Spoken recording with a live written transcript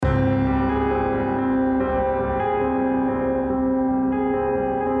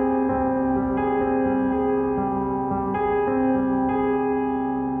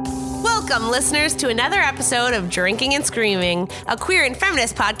Welcome, listeners, to another episode of Drinking and Screaming, a queer and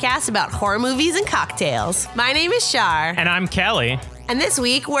feminist podcast about horror movies and cocktails. My name is Shar. And I'm Kelly. And this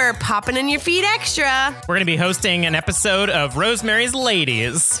week, we're popping in your feet extra. We're going to be hosting an episode of Rosemary's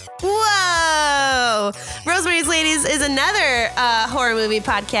Ladies. Whoa! Rosemary's Ladies is another horror movie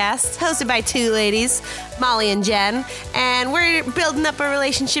podcast hosted by two ladies, Molly and Jen. And we're building up a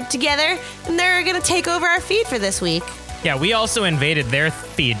relationship together, and they're going to take over our feed for this week. Yeah, we also invaded their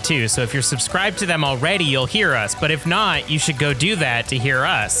feed too, so if you're subscribed to them already, you'll hear us. But if not, you should go do that to hear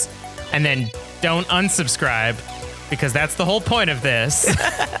us. And then don't unsubscribe, because that's the whole point of this.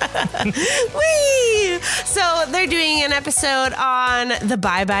 Whee! So they're doing an episode on The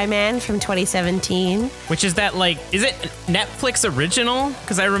Bye Bye Man from 2017. Which is that, like, is it Netflix original?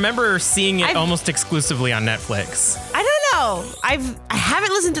 Because I remember seeing it almost exclusively on Netflix. I don't know. I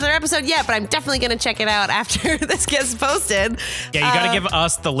haven't listened to their episode yet, but I'm definitely going to check it out after this gets posted. Yeah, you got to give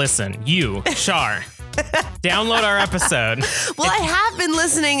us the listen. You, Shar. Download our episode. Well, I have been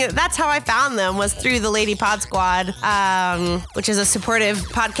listening. That's how I found them, was through the Lady Pod Squad, which is a supportive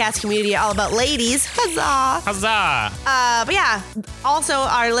podcast community all about ladies. Huzzah! Huzzah! But yeah, also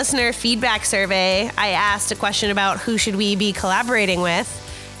our listener feedback survey, I asked a question about who should we be collaborating with.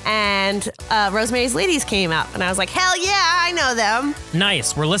 And Rosemary's Ladies came up, and I was like, hell yeah, I know them.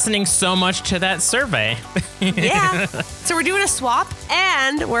 Nice. We're listening so much to that survey. Yeah. So we're doing a swap,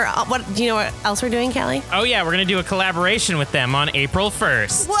 and do you know what else we're doing, Kelly? Oh, yeah, we're going to do a collaboration with them on April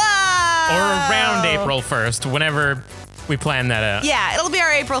 1st. Whoa! Or around April 1st, whenever we plan that out. Yeah, it'll be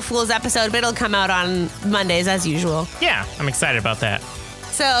our April Fool's episode, but it'll come out on Mondays as usual. Yeah, I'm excited about that.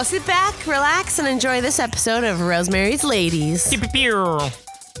 So sit back, relax, and enjoy this episode of Rosemary's Ladies. Pew, pew, pew.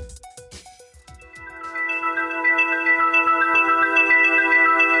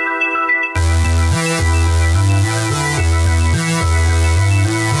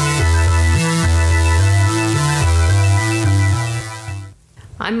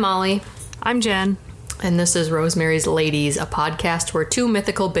 I'm Molly. I'm Jen. And this is Rosemary's Ladies, a podcast where two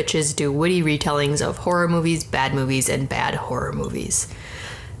mythical bitches do witty retellings of horror movies, and bad horror movies.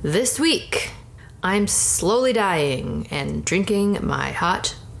 This week, I'm slowly dying and drinking my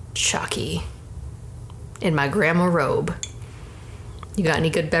hot Chalky in my grandma robe. You got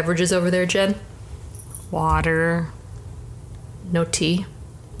any good beverages over there, Jen? Water. No tea?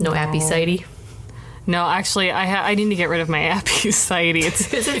 No appy cider? No, actually, I need to get rid of my Apple-cider.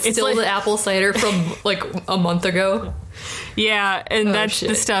 Is it still like the apple cider from like a month ago? Yeah, and that's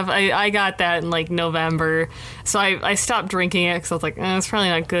the stuff. I got that in like November, so I stopped drinking it because I was like, it's probably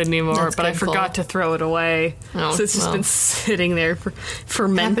not good anymore. But I forgot to throw it away, so it's just been sitting there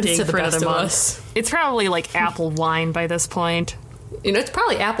fermenting for another month. It's probably like apple wine by this point. You know, it's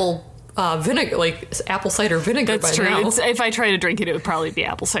probably apple vinegar, like apple cider vinegar. That's true. Now. If I try to drink it, it would probably be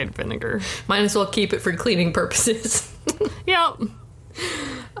apple cider vinegar. Might as well keep it for cleaning purposes. Yep.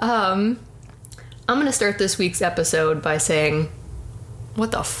 I'm gonna start this week's episode by saying,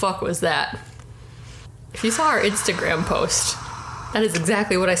 what the fuck was that? If you saw our Instagram post, that is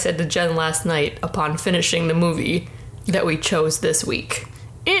exactly what I said to Jen last night upon finishing the movie that we chose this week.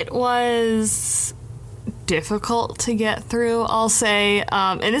 It was difficult to get through, I'll say.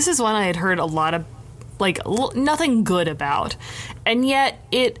 And this is one I had heard a lot of, nothing good about. And yet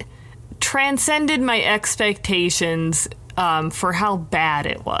it transcended my expectations for how bad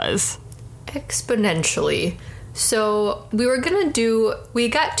it was. Exponentially. So we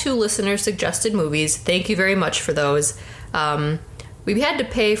got two listener suggested movies. Thank you very much for those. We had to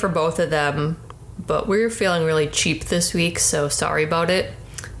pay for both of them, but we're feeling really cheap this week, so sorry about it.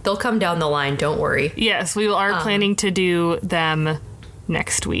 They'll come down the line, don't worry. Yes, we are planning to do them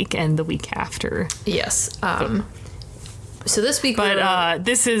next week and the week after. Yes. So this week,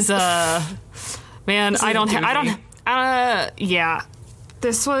 this is man, yeah.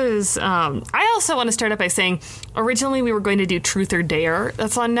 This was, I also want to start up by saying, originally we were going to do Truth or Dare.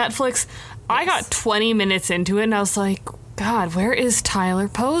 That's on Netflix. Yes. I got 20 minutes into it and I was like, God, where is Tyler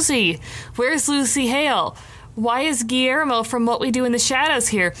Posey? Where's Lucy Hale? Why is Guillermo from What We Do in the Shadows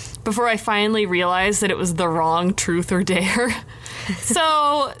here? Before I finally realized that it was the wrong Truth or Dare.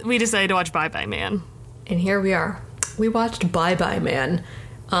 So we decided to watch Bye Bye Man. And here we are. We watched Bye Bye Man.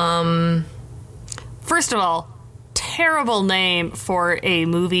 First of all, terrible name for a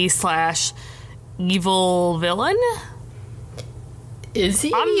movie / evil villain. Is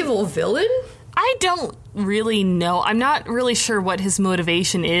he an evil villain? I don't really know. I'm not really sure what his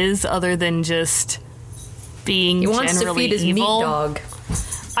motivation is other than just being generally evil. He wants to feed his meat dog.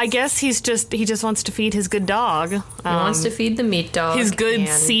 I guess he just wants to feed his good dog. He wants to feed the meat dog. His good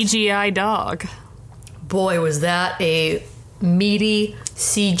CGI dog. Boy, was that a meaty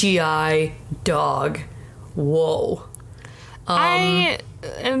CGI dog. Whoa. I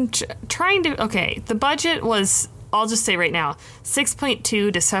am trying to. Okay, the budget was, I'll just say right now, 6.2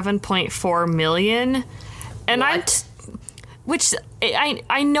 to 7.4 million. And What?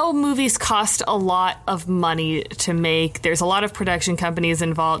 I know movies cost a lot of money to make. There's a lot of production companies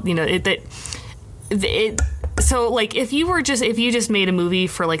involved. You know, so like if you just made a movie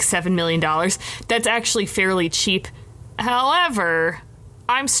for like $7 million, that's actually fairly cheap. However,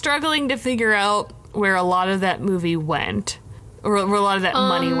 I'm struggling to figure out where a lot of that movie went, or where a lot of that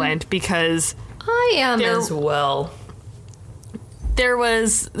money went, because I am as well. there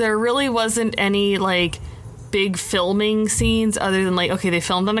really wasn't any like big filming scenes other than like, okay, they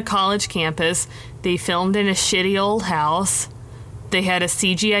filmed on a college campus, they filmed in a shitty old house, they had a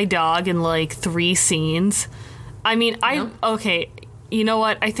CGI dog in like 3 scenes. I mean, okay, you know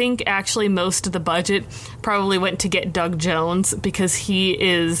what? I think actually most of the budget probably went to get Doug Jones, because he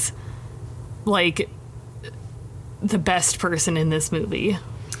is like the best person in this movie.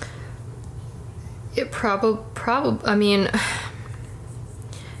 It probably, I mean,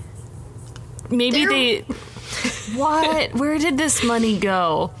 maybe they. What? Where did this money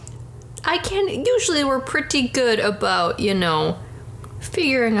go? usually we're pretty good about,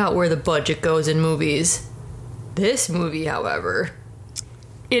 figuring out where the budget goes in movies. This movie, however,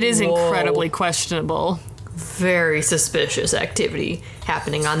 It is Whoa. incredibly questionable. very suspicious activity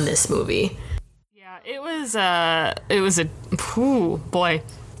happening on this movie. Yeah, it was a. Whew, boy.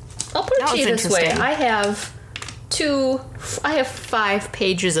 I'll put it That to you was this way. interesting. I have 5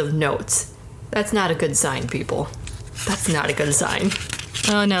 pages of notes. That's not a good sign, people. That's not a good sign.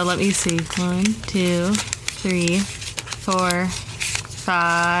 Oh no, let me see. 1, 2, 3, 4,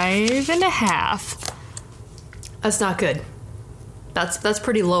 5.5. That's not good. That's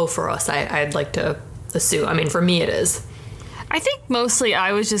pretty low for us, I'd like to assume. I mean, for me it is. I think mostly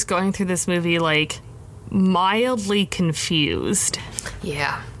I was just going through this movie like mildly confused.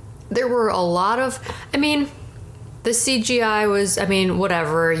 Yeah. There were a lot of... I mean, the CGI was... I mean,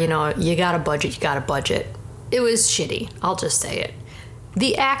 whatever, you got a budget. It was shitty. I'll just say it.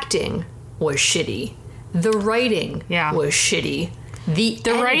 The acting was shitty. The writing was shitty. The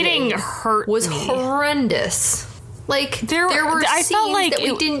writing editing hurt was me. horrendous. Like, there were I scenes felt like that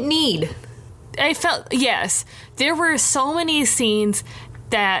we didn't need. Yes, there were so many scenes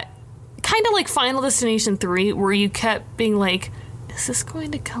that kind of like Final Destination 3, where you kept being like, is this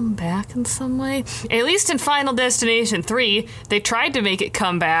going to come back in some way? At least in Final Destination 3, they tried to make it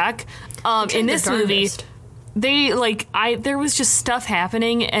come back. In this movie, there was just stuff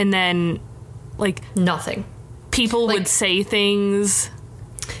happening, and then like Nothing. people would say things.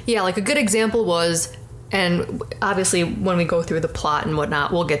 Yeah, like a good example was, and obviously when we go through the plot and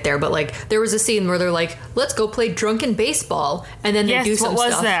whatnot, we'll get there, but like there was a scene where they're like, let's go play drunken baseball, and then they Yes, do some what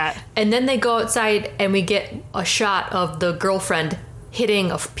was stuff. that? And then they go outside and we get a shot of the girlfriend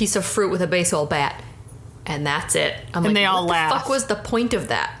hitting a piece of fruit with a baseball bat. And that's it. I'm And like, they all what the laugh. fuck was the point of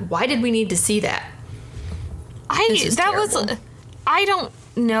that? Why did we need to see that? This is terrible. I don't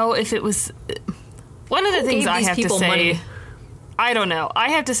know if it was one of the things gave I these have to people say. money? I don't know. I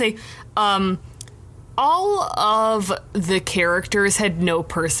have to say, all of the characters had no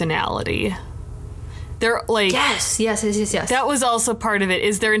personality. They're like, Yes. that was also part of it,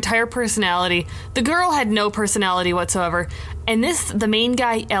 is their entire personality. The girl had no personality whatsoever. And the main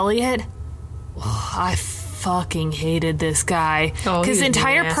guy, Elliot, I fucking hated this guy. Oh, he Because was the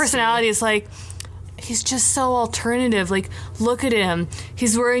entire nasty. personality is like, he's just so alternative. Like, look at him.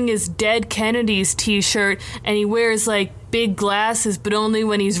 He's wearing his Dead Kennedys t-shirt, and he wears like big glasses, but only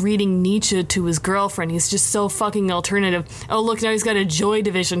when he's reading Nietzsche to his girlfriend. He's just so fucking alternative. Oh, look, now he's got a Joy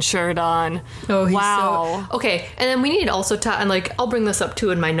Division shirt on. Oh, he's wow. so... Okay, and then we need to also talk, and like, I'll bring this up too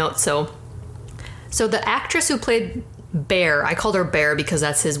in my notes, so the actress who played Bear, I called her Bear because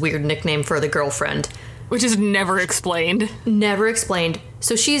that's his weird nickname for the girlfriend, Which is never explained. never explained.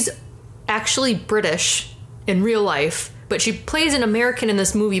 So she's actually British in real life, but she plays an American in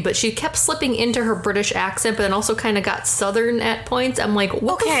this movie, but she kept slipping into her British accent, but then also kind of got Southern at points. I'm like,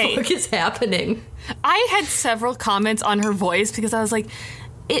 what Okay. the fuck is happening? I had several comments on her voice because I was like,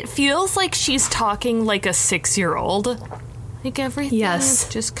 it feels like she's talking like a 6-year-old. Like everything Yes. is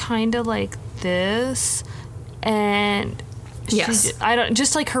just kind of like this. And Yes.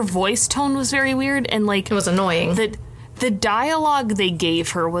 just like her voice tone was very weird, and like It was annoying. the dialogue they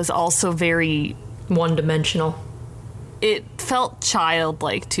gave her was also very, One-dimensional. it felt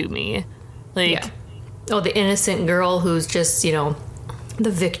childlike to me. Like, Yeah. Oh, the innocent girl who's just, the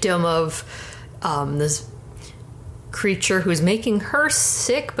victim of this creature who's making her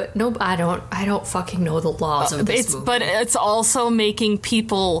sick, but no, I don't fucking know the laws of this movie. But it's also making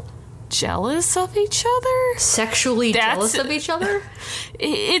people jealous of each other? Sexually jealous of each other?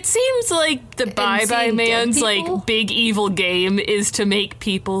 It seems like the Bye Bye Man's like big evil game is to make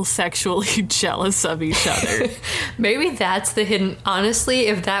people sexually jealous of each other. Maybe that's the hidden... Honestly,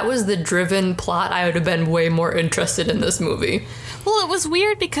 if that was the driven plot, I would have been way more interested in this movie. Well, it was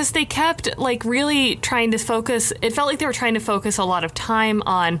weird because they kept like really trying to focus... It felt like they were trying to focus a lot of time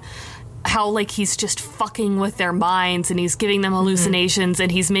on how like he's just fucking with their minds and he's giving them hallucinations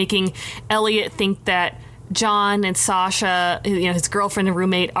and he's making Elliot think that John and Sasha, you know, his girlfriend and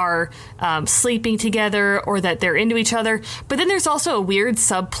roommate, are sleeping together or that they're into each other. But then there's also a weird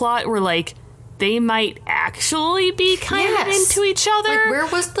subplot where like they might actually be kind of into each other. Like, where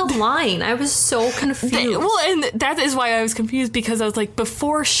was the line? I was so confused. And that is why I was confused, because I was like,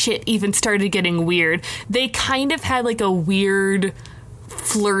 before shit even started getting weird, they kind of had like a weird,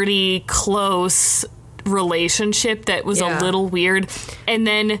 flirty, close relationship that was a little weird. And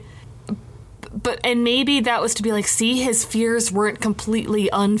then... and maybe that was to be like, see, his fears weren't completely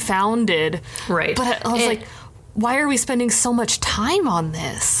unfounded. Right. But I was like, why are we spending so much time on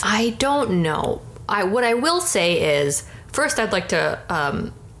this? I don't know. What I will say is, first I'd like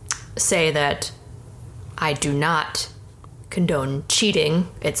to say that I do not condone cheating.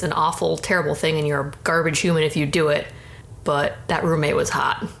 It's an awful, terrible thing, and you're a garbage human if you do it. But that roommate was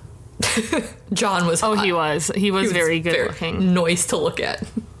hot. John was hot. Oh, he was. He was very good looking. Nice to look at.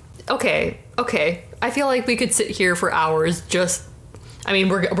 Okay. I feel like we could sit here for hours just... I mean,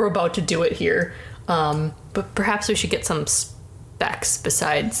 we're about to do it here. But perhaps we should get some specs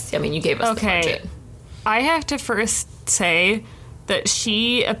besides... I mean, you gave us the budget. I have to first say that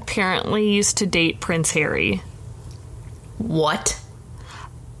she apparently used to date Prince Harry. What?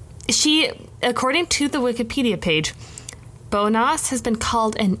 She, according to the Wikipedia page... Bonas has been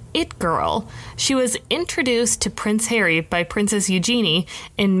called an it girl. She was introduced to Prince Harry by Princess Eugenie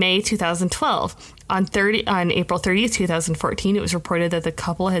in May 2012. On April 30th, 2014, it was reported that the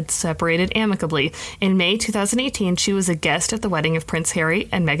couple had separated amicably. In May 2018, she was a guest at the wedding of Prince Harry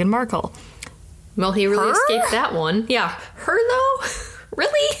and Meghan Markle. Well, he really escaped that one. Yeah. Her, though?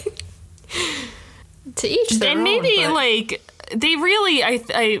 Really? To each their own. And maybe, like, they really...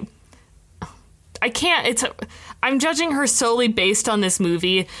 I can't... I'm judging her solely based on this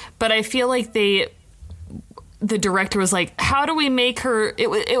movie, but I feel like the director was like, how do we make her...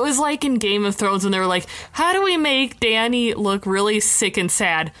 It was like in Game of Thrones when they were like, how do we make Dany look really sick and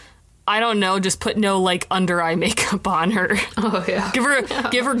sad? I don't know, just put no, like, under-eye makeup on her. Oh, yeah.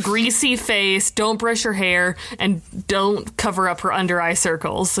 Give her greasy face, don't brush her hair, and don't cover up her under-eye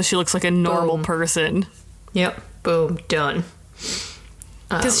circles so she looks like a normal person. Yep. Boom. Done.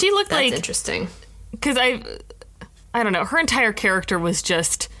 Because she looked that's like... interesting. Because I don't know, her entire character was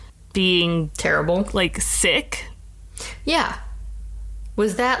just being... Terrible. Like, sick. Yeah.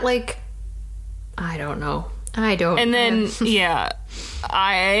 Was that, like... I don't know. And then, yeah,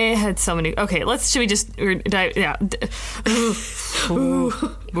 I had so many... Okay, should we just... Yeah.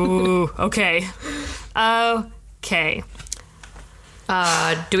 Ooh. Okay. Okay.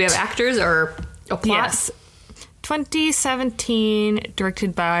 Do we have actors or a plot? Yes. 2017,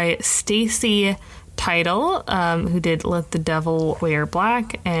 directed by Stacey Title, who did Let the Devil Wear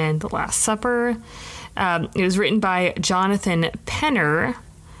Black and The Last Supper. It was written by Jonathan Penner,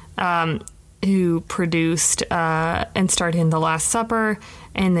 who produced and starred in The Last Supper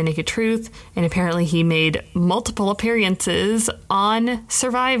and The Naked Truth, and apparently he made multiple appearances on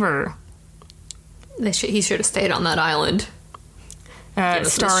Survivor. He should have stayed on that island.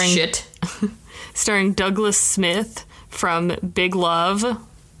 Starring Douglas Smith from Big Love,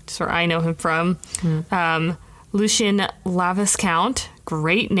 that's where I know him from. Lucien Laviscount,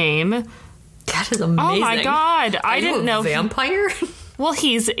 great name. That is amazing. Oh my god, I didn't know. Vampire? Well,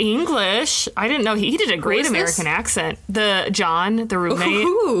 he's English. I didn't know he did a great American accent. John, the roommate.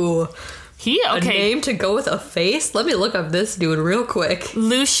 Ooh. A name to go with a face? Let me look up this dude real quick.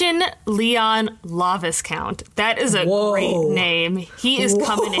 Lucien Leon Laviscount. That is a great name. He is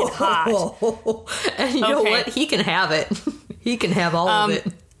coming in hot. And you know what? He can have it. He can have all of it.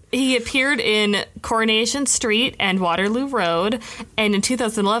 He appeared in Coronation Street and Waterloo Road, and in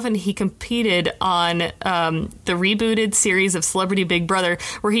 2011 he competed on the rebooted series of Celebrity Big Brother,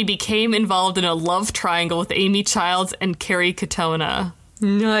 where he became involved in a love triangle with Amy Childs and Carrie Katona.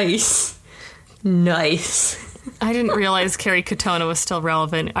 Nice. I didn't realize Carrie Katona was still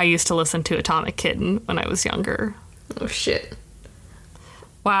relevant. I used to listen to Atomic Kitten when I was younger. Oh, shit.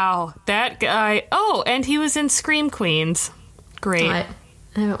 Wow, that guy... Oh, and he was in Scream Queens. Great. I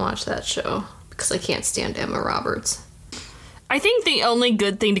haven't watched that show. because I can't stand Emma Roberts. I think the only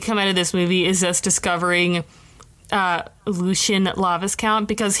good thing to come out of this movie is us discovering Lucien Laviscount,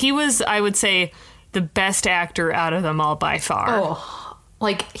 because he was, I would say, the best actor out of them all by far. Oh,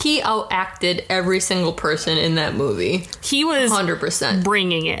 like, he outacted every single person in that movie. He was 100%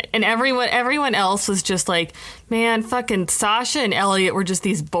 bringing it. And everyone else was just like, man, fucking Sasha and Elliot were just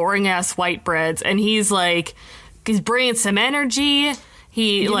these boring-ass white breads. And he's like, he's bringing some energy.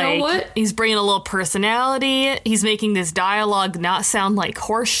 You know what? He's bringing a little personality. He's making this dialogue not sound like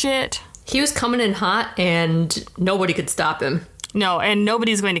horse shit. He was coming in hot, and nobody could stop him. No, and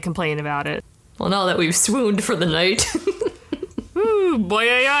nobody's going to complain about it. Well, now that we've swooned for the night. Ooh,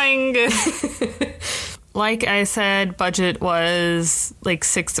 boing. Like I said, budget was like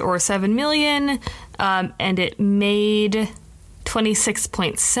 6 or 7 million, and it made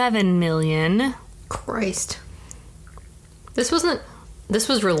 26.7 million. Christ. This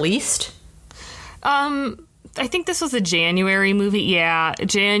was released? I think this was a January movie. Yeah,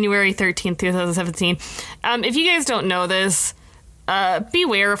 January 13th, 2017. If you guys don't know this,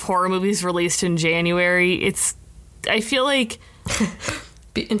 beware of horror movies released in January. I feel like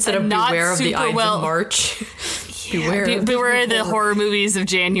instead of beware of the Ides of March, beware of the horror movies of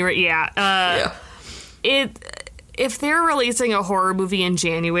January. Yeah. If they're releasing a horror movie in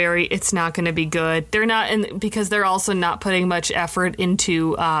January, it's not going to be good. They're not, because they're also not putting much effort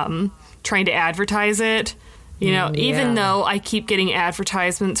into trying to advertise it. You know, even though I keep getting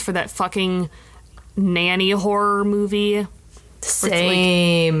advertisements for that fucking nanny horror movie.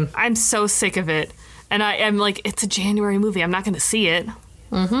 Same. Like, I'm so sick of it. And I'm like, it's a January movie. I'm not going to see it.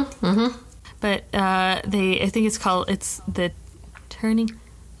 But I think it's the turning.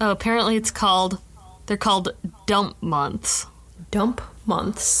 Oh, apparently they're called dump months. Dump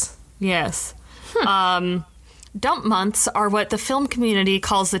months. Yes. Dump months are what the film community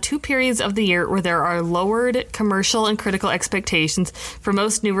calls the 2 periods of the year where there are lowered commercial and critical expectations for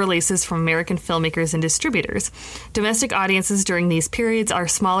most new releases from American filmmakers and distributors. Domestic audiences during these periods are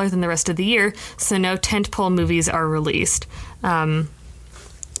smaller than the rest of the year, so no tentpole movies are released. A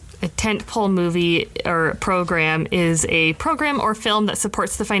tentpole movie or program is a program or film that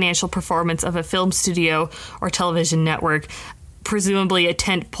supports the financial performance of a film studio or television network. Presumably a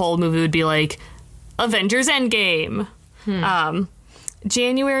tentpole movie would be like Avengers Endgame.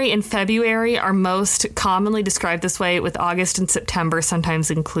 January and February are most commonly described this way, with August and September sometimes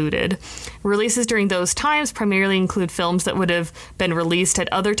included. Releases during those times primarily include films that would have been released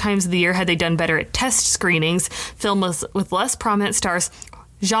at other times of the year had they done better at test screenings, films with less prominent stars,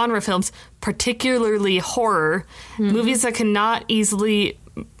 genre films, particularly horror, movies that cannot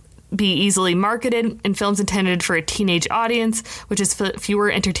be easily marketed, and films intended for a teenage audience, which is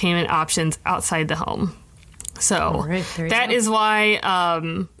fewer entertainment options outside the home. So that is why,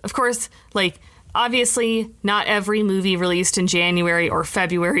 of course, like, obviously not every movie released in January or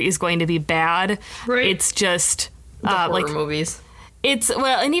February is going to be bad. Right. It's just the horror movies.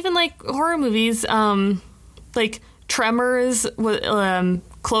 And even like horror movies, like Tremors,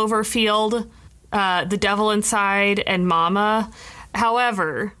 Cloverfield, The Devil Inside, and Mama.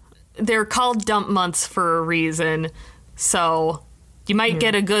 However, they're called dump months for a reason, so you might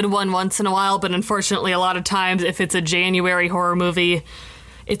get a good one once in a while, but unfortunately a lot of times if it's a January horror movie,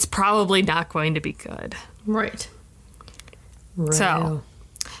 it's probably not going to be good. Right. So,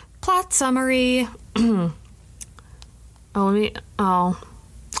 plot summary. I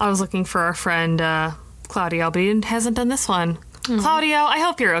was looking for our friend Claudio, but he hasn't done this one. Claudio, I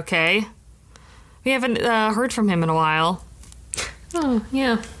hope you're okay. We haven't heard from him in a while. Oh,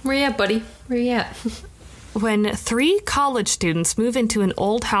 yeah. Where you at, buddy? Where you at? When 3 college students move into an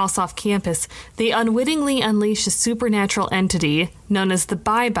old house off campus, they unwittingly unleash a supernatural entity known as the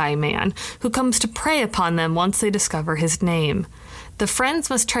Bye-Bye Man, who comes to prey upon them once they discover his name. The friends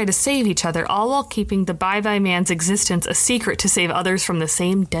must try to save each other, all while keeping the Bye-Bye Man's existence a secret to save others from the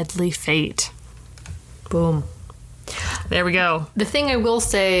same deadly fate. Boom. There we go. The thing I will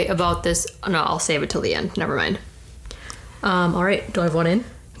say about this... No, I'll save it till the end. Never mind. All right. Do I have one in?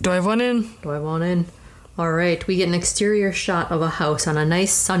 All right. We get an exterior shot of a house on a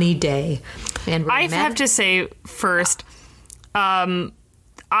nice sunny day. And I have to say first, my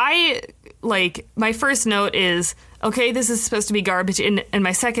first note is, okay, this is supposed to be garbage. And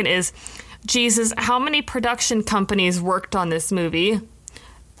my second is, Jesus, how many production companies worked on this movie?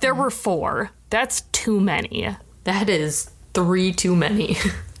 There were 4. That's too many. That is 3 too many.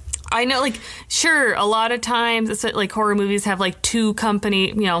 I know, like, sure, a lot of times it's like horror movies have like 2 company,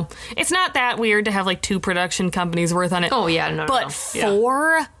 you know, it's not that weird to have like 2 production companies worth on it. Oh, yeah, no. But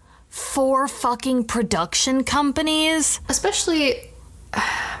 4 fucking production companies? Especially,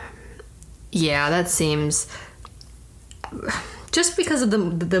 Yeah, that seems... Just because of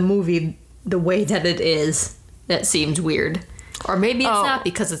the movie, the way that it is, that seems weird. Or maybe it's not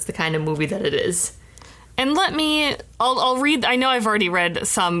because it's the kind of movie that it is. And I'll read, I know I've already read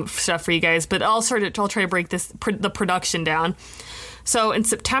some stuff for you guys, but I'll try to break the production down. So in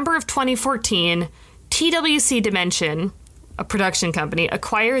September of 2014, TWC Dimension, a production company,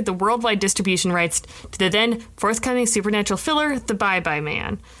 acquired the worldwide distribution rights to the then forthcoming supernatural thriller, The Bye-Bye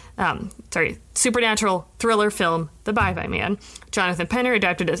Man. Supernatural thriller film, The Bye-Bye Man. Jonathan Penner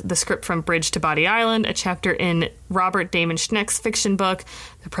adapted the script from Bridge to Body Island, a chapter in Robert Damon Schneck's fiction book,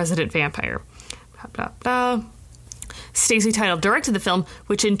 The President Vampire. Blah, blah, blah. Stacey Tidal directed the film,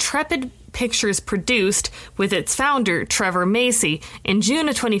 which Intrepid Pictures produced with its founder, Trevor Macy. In June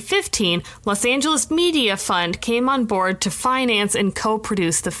of 2015, Los Angeles Media Fund came on board to finance and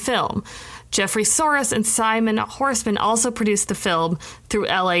co-produce the film. Jeffrey Soros and Simon Horseman also produced the film through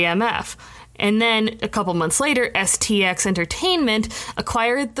LAMF. And then, a couple months later, STX Entertainment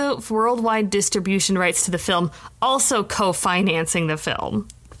acquired the worldwide distribution rights to the film, also co-financing the film.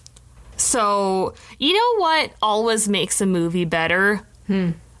 So, you know what always makes a movie better?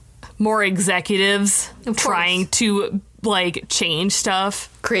 More executives trying to, change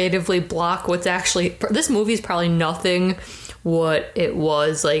stuff. Creatively block what's actually... This movie is probably nothing what it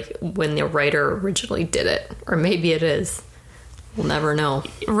was, when the writer originally did it. Or maybe it is. We'll never know.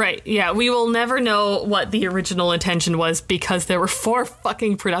 Right, yeah. We will never know what the original intention was because there were 4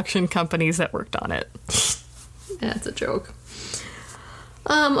 fucking production companies that worked on it. That's a joke.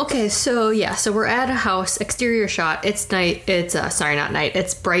 Okay, so we're at a house, exterior shot. It's night. It's not night.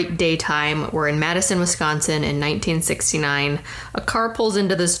 It's bright daytime. We're in Madison, Wisconsin in 1969. A car pulls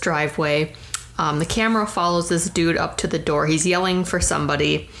into this driveway. The camera follows this dude up to the door. He's yelling for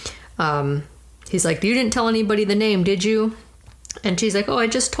somebody. He's like, "You didn't tell anybody the name, did you?" And she's like, "Oh, I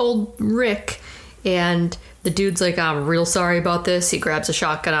just told Rick." And the dude's like, "I'm real sorry about this." He grabs a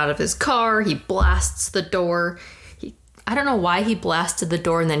shotgun out of his car. He blasts the door. I don't know why he blasted the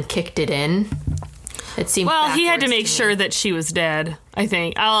door and then kicked it in. It seemed he had to make sure that she was dead, I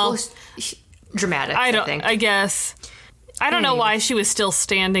think. Dramatic, I think. I guess. I don't know why she was still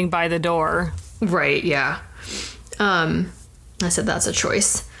standing by the door. Right, yeah. I said that's a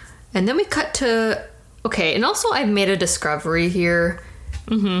choice. And then we cut to... Okay, and also I've made a discovery here.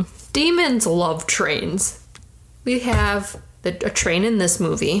 Mm-hmm. Demons love trains. We have a train in this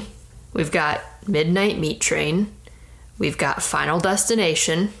movie. We've got Midnight Meat Train. We've got Final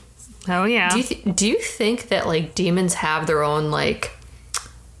Destination. Oh, yeah. Do you think that, demons have their own,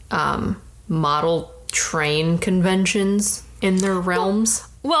 model train conventions in their realms?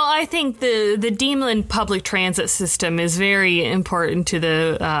 Well, I think the demon public transit system is very important to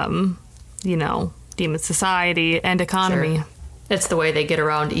the, demon society and economy. Sure. It's the way they get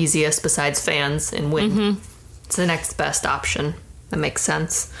around easiest besides fans and win. Mm-hmm. It's the next best option. That makes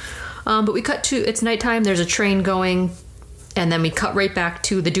sense. But we cut to, it's nighttime, there's a train going, and then we cut right back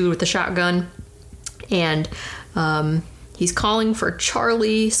to the dude with the shotgun. And he's calling for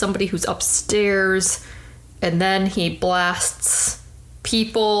Charlie, somebody who's upstairs. And then he blasts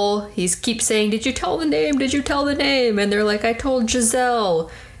people. He keeps saying, "Did you tell the name? Did you tell the name?" And they're like, "I told Giselle."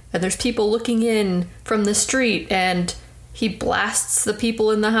 And there's people looking in from the street, and he blasts the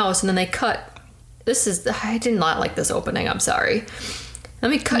people in the house, and then they cut. I did not like this opening, I'm sorry. Let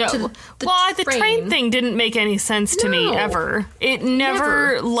me cut to the train. The train thing didn't make any sense to me ever. It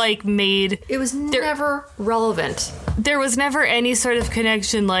never made... It was never relevant. There was never any sort of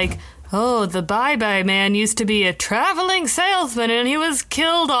connection the Bye-Bye Man used to be a traveling salesman and he was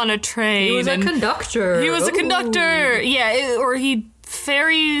killed on a train. He was a conductor. Yeah, or he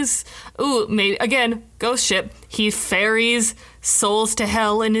ferries... Ooh, maybe, again, ghost ship. He ferries souls to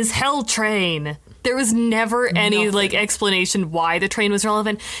hell in his hell train. There was never any explanation why the train was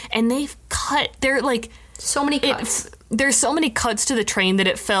relevant, and they've cut. So many cuts. There's so many cuts to the train that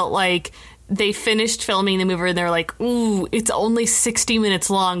it felt like they finished filming the movie and they're like, "Ooh, it's only 60 minutes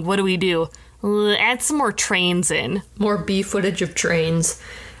long. What do we do? Add some more trains in, more B footage of trains."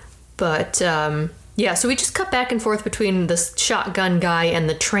 But so we just cut back and forth between the shotgun guy and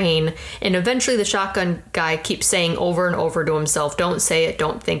the train, and eventually the shotgun guy keeps saying over and over to himself, "Don't say it,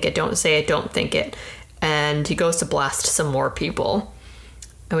 don't think it, don't say it, don't think it." And he goes to blast some more people.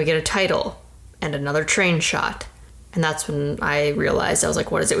 And we get a title and another train shot. And that's when I realized, I was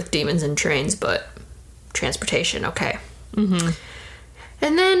like, what is it with demons and trains? But transportation, okay. Mm-hmm.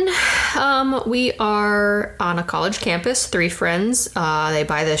 And then we are on a college campus, 3 friends. They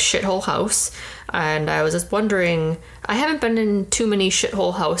buy this shithole house. And I was just wondering, I haven't been in too many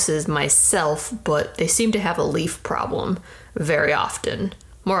shithole houses myself, but they seem to have a leaf problem very often.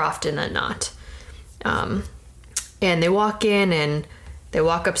 more often than not. And they walk in and they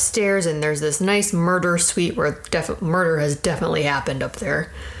walk upstairs, and there's this nice murder suite where murder has definitely happened up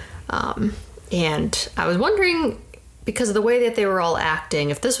there. And I was wondering, because of the way that they were all acting,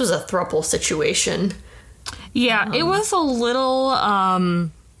 if this was a throuple situation. Yeah, it was a little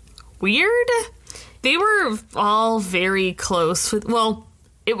weird. They were all very close with, well,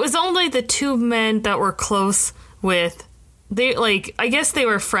 it was only the two men that were close with, I guess they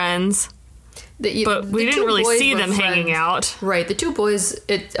were friends, but we didn't really see them hanging out. Right, the two boys,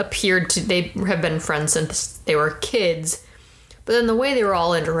 it appeared they have been friends since they were kids, but then the way they were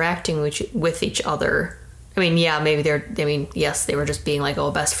all interacting with each other, I mean, yeah, yes, they were just being like,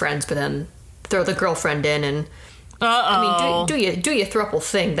 oh, best friends, but then throw the girlfriend in and I mean, do your throuple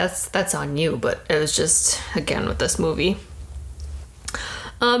thing. That's on you. But it was just, again, with this movie.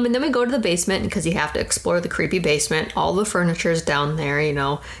 And then we go to the basement because you have to explore the creepy basement. All the furniture's down there. You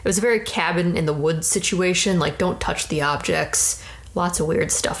know, it was a very cabin in the woods situation. Like, don't touch the objects. Lots of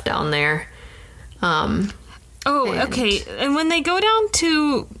weird stuff down there. Okay. And when they go down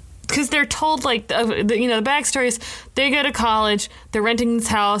to, because they're told the backstory is they go to college. They're renting this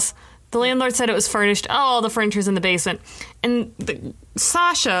house. The landlord said it was furnished. Oh, all the furniture's in the basement. And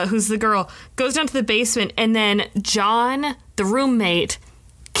Sasha, who's the girl, goes down to the basement, and then John, the roommate,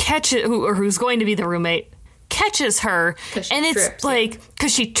 who's going to be the roommate, catches her. And it's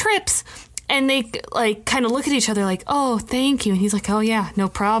because she trips, and they kind of look at each other like, oh, thank you. And he's like, oh, yeah, no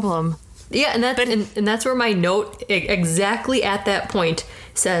problem. Yeah, and that's where my note, exactly at that point,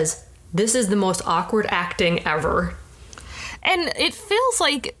 says, this is the most awkward acting ever. And it feels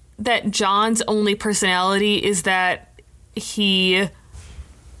like that John's only personality is that he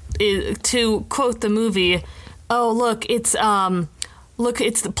is, to quote the movie, oh, look, it's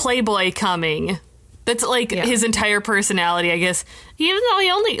the Playboy coming. That's his entire personality, I guess. Even though he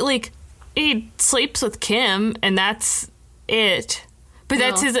only he sleeps with Kim and that's it. But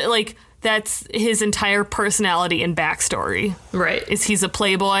that's his entire personality and backstory. Right. Is he's a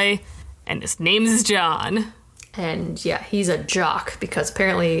Playboy and his name is John. And yeah, he's a jock because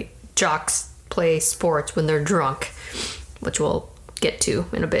apparently jocks play sports when they're drunk, which we'll get to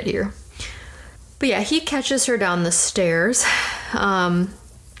in a bit here. But yeah, he catches her down the stairs.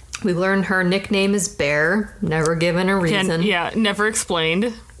 We learn her nickname is Bear, never given a reason. Never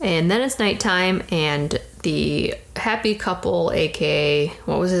explained. And then it's nighttime, and the happy couple, aka,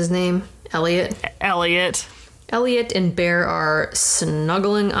 what was his name? Elliot and Bear are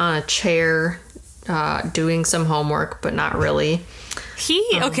snuggling on a chair, doing some homework, but not really.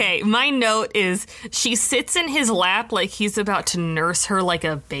 My note is she sits in his lap like he's about to nurse her like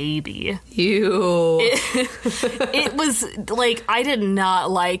a baby. Ew. It was I did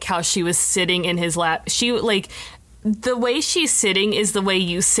not like how she was sitting in his lap. She the way she's sitting is the way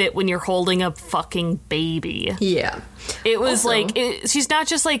you sit when you're holding a fucking baby. Yeah. It was also, she's not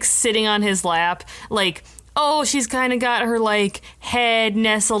just sitting on his lap oh, she's kind of got her head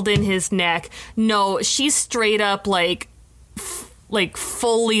nestled in his neck. No, she's straight up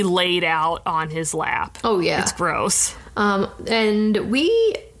fully laid out on his lap. Oh yeah, it's gross. And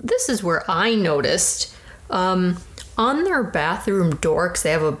this is where I noticed on their bathroom door, because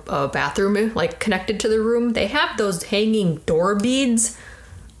they have a bathroom connected to the room, they have those hanging door beads.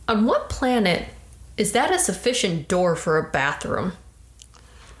 On what planet is that a sufficient door for a bathroom?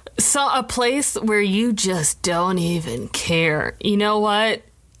 So a place where you just don't even care. You know what?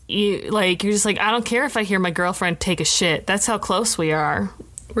 You're just I don't care if I hear my girlfriend take a shit. That's how close we are.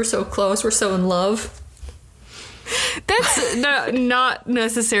 We're so close. We're so in love. That's not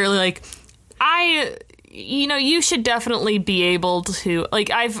necessarily you should definitely be able to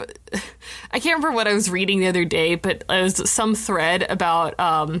I can't remember what I was reading the other day, but it was some thread about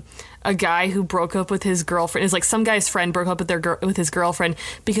a guy who broke up with his girlfriend. It's some guy's friend broke up with his girlfriend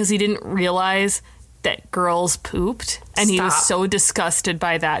because he didn't realize that girls pooped, and he was so disgusted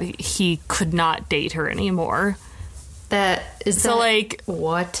by that he could not date her anymore.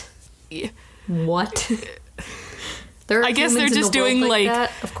 What? I guess they're just doing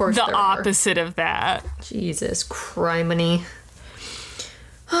that? Of course the opposite of that. Jesus criminy.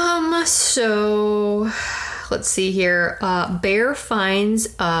 So let's see here. Bear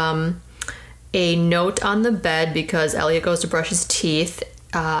finds a note on the bed because Elliot goes to brush his teeth.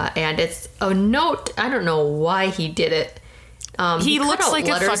 And it's a note. I don't know why he did it. He looks like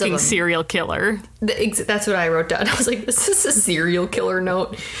a fucking serial killer. That's what I wrote down. I was like, this is a serial killer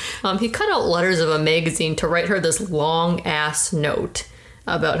note. He cut out letters of a magazine to write her this long ass note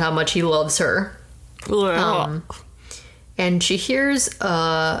about how much he loves her. And she hears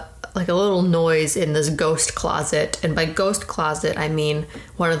like a little noise in this ghost closet. And by ghost closet, I mean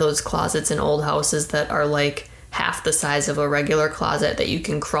one of those closets in old houses that are like half the size of a regular closet that you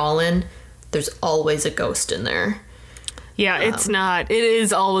can crawl in. There's always a ghost in there. Yeah, it's not. It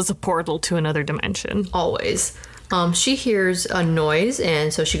is always a portal to another dimension. Always. She hears a noise,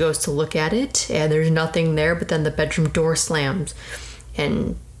 and so she goes to look at it, and there's nothing there, but then the bedroom door slams.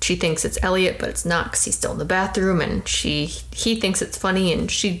 And she thinks it's Elliot, but it's not, because he's still in the bathroom, and he thinks it's funny,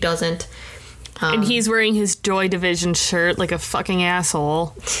 and she doesn't. And he's wearing his Joy Division shirt like a fucking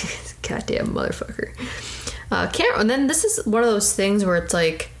asshole. Goddamn motherfucker. And then this is one of those things where it's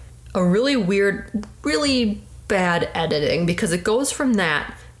like a really weird, really bad editing, because it goes from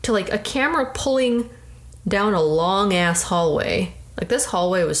that to like a camera pulling down a long ass hallway. Like, this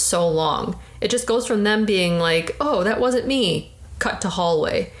hallway was so long. It just goes from them being like, oh, that wasn't me, cut to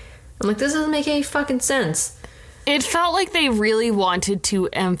hallway. I'm like, this doesn't make any fucking sense. It felt like they really wanted to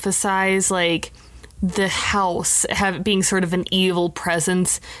emphasize like the house being sort of an evil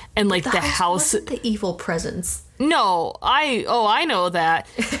presence, and like the house wasn't the evil presence. No, I know that,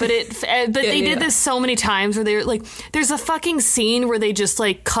 but they did this so many times where they're like, there's a fucking scene where they just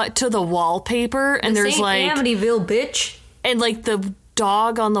like cut to the wallpaper, and there's like Amityville, bitch, and like the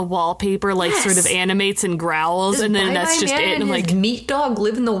dog on the wallpaper like sort of animates and growls, and then that's just it. And I'm like, meat dog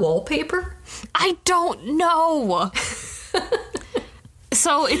live in the wallpaper? I don't know.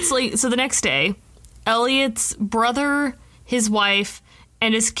 So it's like, so the next day, Elliot's brother, his wife,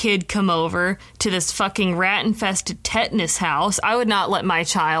 and his kid come over to this fucking rat-infested tetanus house. I would not let my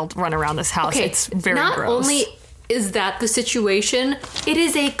child run around this house. Okay, it's very gross. Not only is that the situation, it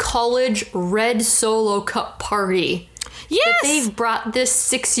is a college red Solo cup party. Yes! That they've brought this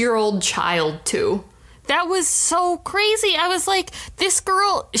 6-year-old child to. That was so crazy. I was like, this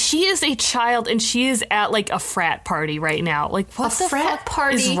girl, she is a child, and she is at like a frat party right now. Like, what the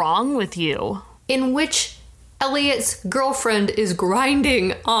fuck is wrong with you? In which Elliot's girlfriend is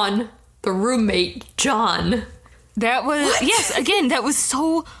grinding on the roommate, John. That was... What? Yes, again, that was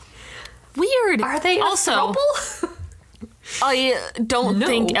so weird. Are they also a couple? I don't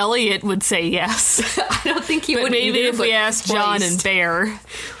think Elliot would say yes. I don't think he would maybe either, if we asked John and Bear.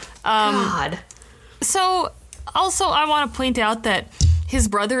 God. So, also, I want to point out that his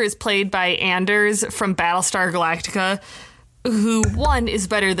brother is played by Anders from Battlestar Galactica, who, 1, is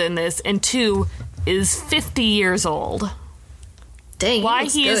better than this, and 2, is 50 years old. Dang, why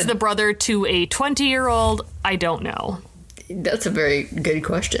he is the brother to a 20-year-old, I don't know. That's a very good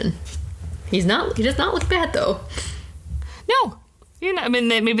question. He does not look bad, though. No. I mean,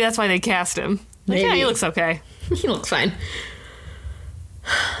 maybe that's why they cast him. Like, yeah, he looks okay. He looks fine.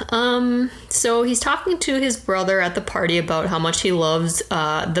 So he's talking to his brother at the party about how much he loves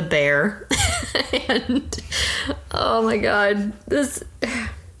the bear. And oh my god,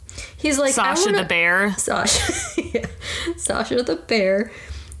 he's like, Sasha the bear. Sasha, yeah, Sasha the bear.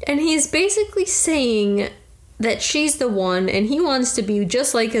 And he's basically saying that she's the one, and he wants to be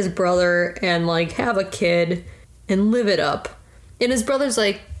just like his brother and like have a kid and live it up. And his brother's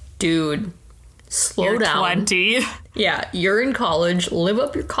like, dude, slow down. 20. Yeah, you're in college. Live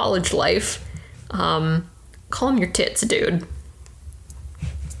up your college life. Calm your tits, dude.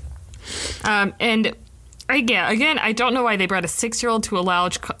 And again, I don't know why they brought a 6-year-old to a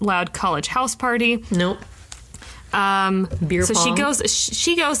loud college house party. Nope. Beer so pong.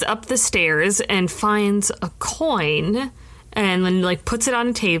 she goes up the stairs and finds a coin, and then like puts it on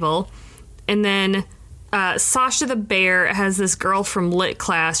a table, and then Sasha the bear has this girl from lit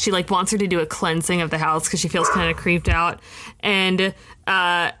class. She like wants her to do a cleansing of the house because she feels kind of creeped out. And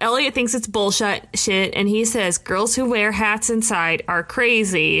Elliot thinks it's bullshit, and he says girls who wear hats inside are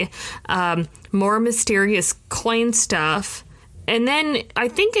crazy. More mysterious coin stuff. And then I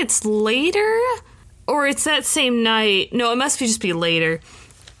think it's later, or it's that same night. No, it must just be later.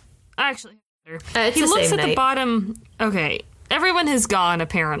 Actually, he looks at the bottom. Okay, everyone has gone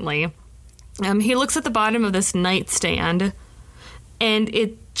apparently. He looks at the bottom of this nightstand, and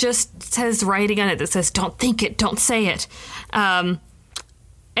it just says writing on it that says, don't think it, don't say it. And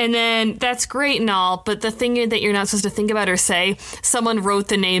then that's great and all, but the thing that you're not supposed to think about or say, someone wrote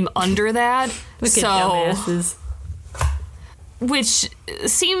the name under that. Look at dumbasses. Which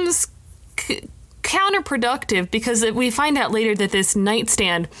seems counterproductive, because we find out later that this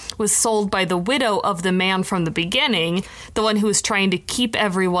nightstand was sold by the widow of the man from the beginning, the one who was trying to keep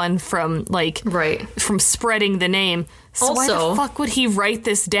everyone from from spreading the name. So also, why the fuck would he write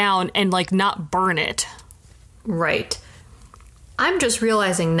this down and like not burn it? Right. I'm just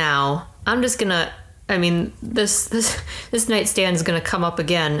realizing now. I'm just gonna. I mean, this nightstand is gonna come up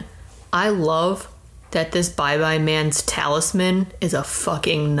again. I love that this Bye-Bye Man's talisman is a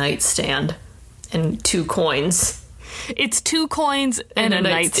fucking nightstand and 2 coins. It's 2 coins and a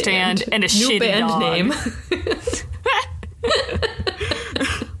nightstand and a New shitty band dog. name.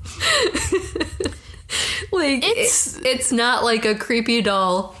 Like, it's not like a creepy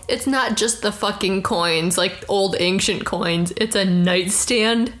doll. It's not just the fucking coins, like old ancient coins. It's a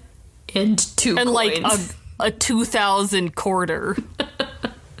nightstand and 2 And coins. like a 2,000 quarter.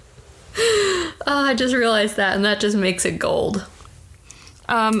 I just realized that, and that just makes it gold.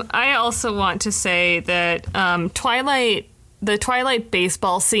 I also want to say that the Twilight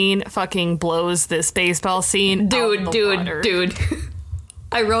baseball scene fucking blows this baseball scene out of the water. Dude.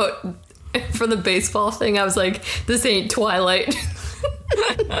 I wrote for the baseball thing, I was like, this ain't Twilight.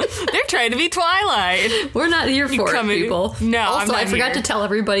 They're trying to be Twilight. We're not here for it, people. No, I'm also, not I forgot here. to tell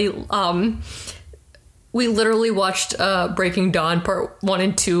everybody, we literally watched Breaking Dawn Part 1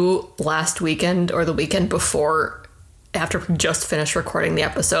 and 2 last weekend or the weekend before, after we just finished recording the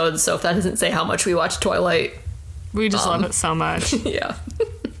episode. So if that doesn't say how much we watched Twilight, We just love it so much. yeah.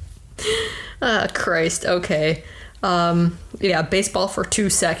 Christ, okay. Yeah, baseball for 2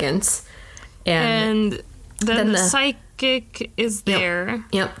 seconds. And then the the- psychic is there.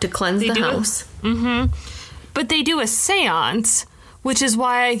 Yep, to cleanse the do it. house. But they do a seance, which is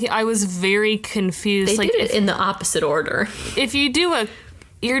why I was very confused. They like, did it in the opposite order. if you do a...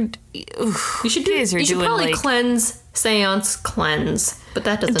 You're... You should do. You guys are should doing, probably like- cleanse, seance, cleanse, but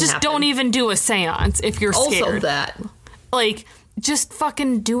that doesn't Just happen. don't even do a seance if you're Also scared. that. Like, just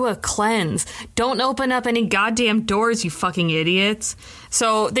fucking do a cleanse. Don't open up any goddamn doors, you fucking idiots.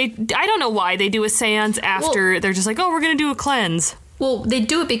 So I don't know why they do a seance after they're just like, oh, we're gonna do a cleanse. Well, they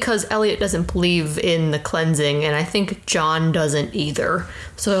do it because Elliot doesn't believe in the cleansing, and I think John doesn't either.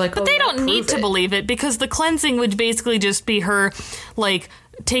 So they're like, But they don't need to believe it because the cleansing would basically just be her, like,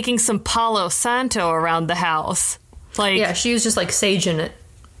 taking some Palo Santo around the house. Like, Yeah, she was just like saging it.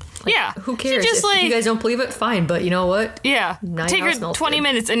 yeah. Who cares? She just, If you guys don't believe it, fine. But you know what? yeah, Now take your house her smells 20 good.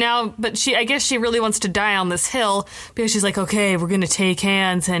 minutes, and now, but I guess she really wants to die on this hill because she's like, okay, we're gonna take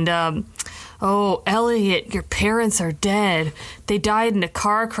hands, and oh, Elliot, your parents are dead. They died in a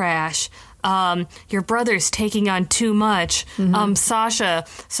car crash. Your brother's taking on too much. Sasha,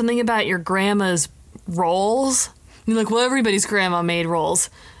 something about your grandma's rolls. You're like, well, everybody's grandma made rolls.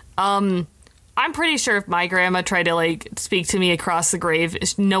 I'm pretty sure if my grandma tried to, like, speak to me across the grave,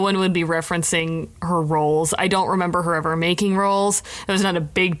 no one would be referencing her rolls. I don't remember her ever making rolls. It was not a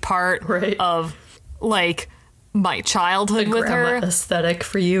big part Right. of, like, my childhood with Grandma her. aesthetic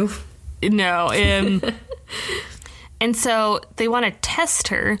for you. No. And so they want to test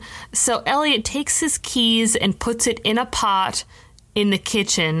her. So Elliot takes his keys and puts it in a pot in the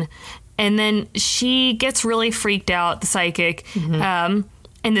kitchen. And then she gets really freaked out, the psychic.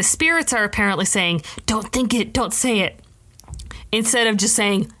 And the spirits are apparently saying, don't think it, don't say it. Instead of just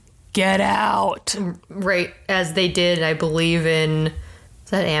saying, get out. Right, as they did, I believe, in...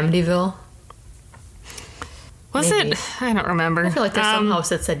 Is that Amityville? Was Maybe. it? I don't remember. I feel like there's some house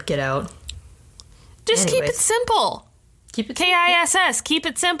that said get out. Just keep it Anyways. simple. Keep it KISS. Keep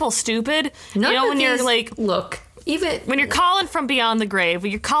it simple, stupid. None you know, of when you're these- like... Look, even... When you're calling from beyond the grave,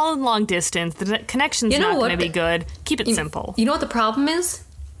 when you're calling long distance, the connection's You know not what? going to be good. Keep it simple. You know what the problem is?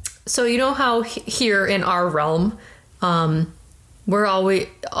 So you know how here in our realm, we're always,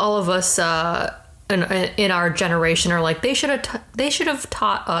 all of us in our generation are like, they should have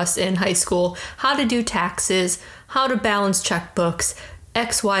taught us in high school how to do taxes, how to balance checkbooks,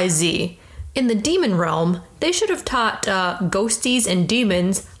 XYZ. In the demon realm, they should have taught ghosties and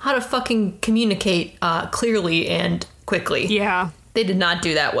demons how to fucking communicate clearly and quickly. Yeah. They did not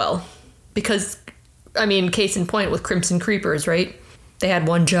do that well. Because, I mean, case in point with Crimson Creepers, right? They had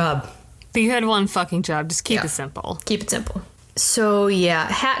one job. But you had one fucking job. Just keep Yeah. it simple. Keep it simple. So,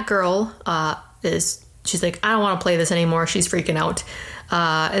 yeah, Hat Girl she's like, I don't want to play this anymore. She's freaking out.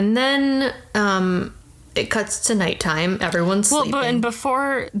 And then it cuts to nighttime. Everyone's Well, sleeping. and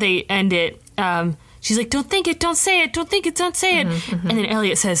before they end it, she's like, don't think it, don't say it, don't think it, don't say it. And then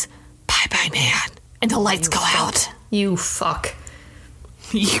Elliot says, bye-bye, man. And the lights go out. You fuck.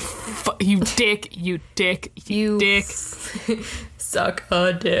 You dick, you dick, you You dick. Suck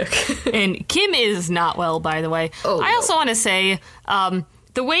a dick. And Kim is not well, by the way. Oh, I no. also want to say,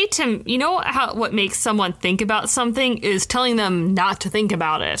 the way to, you know how what makes someone think about something is telling them not to think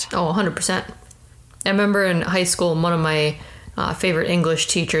about it. Oh, 100%. I remember in high school, one of my favorite English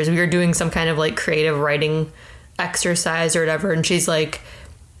teachers, we were doing some kind of like creative writing exercise or whatever, and she's like,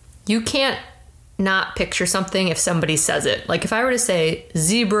 you can't not picture something if somebody says it. Like if I were to say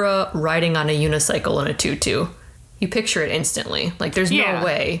zebra riding on a unicycle in a tutu, you picture it instantly. Like there's Yeah. no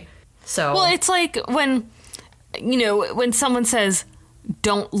way. So Well, it's like when someone says,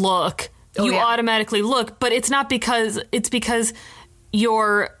 don't look, you automatically look, but it's not because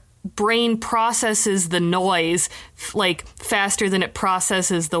your brain processes the noise like faster than it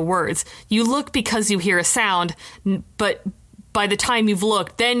processes the words. You look because you hear a sound, but by the time you've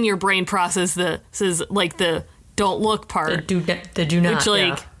looked, then your brain processes the don't look part. the do not.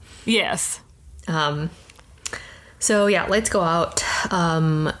 Which, yes. So yeah, lights go out.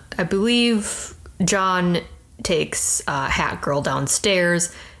 I believe John takes Hat Girl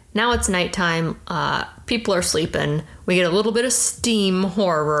downstairs. Now it's nighttime. People are sleeping. We get a little bit of steam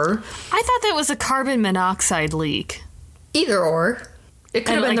horror. I thought that was a carbon monoxide leak. Either or. It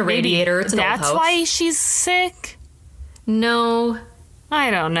could have been the radiator. It's an old house. That's why she's sick? No.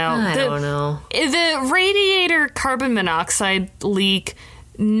 I don't know. I don't know. The radiator carbon monoxide leak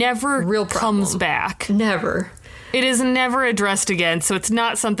never comes back. Never. It is never addressed again, so it's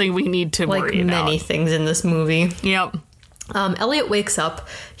not something we need to worry about. Like many things in this movie. Yep. Elliot wakes up.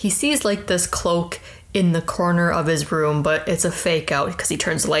 He sees this cloak in the corner of his room, but it's a fake out because he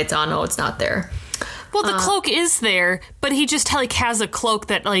turns the lights on. Oh, it's not there. Well, the cloak is there, but he just has a cloak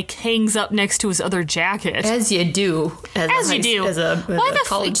that hangs up next to his other jacket. As you do. As you do. As a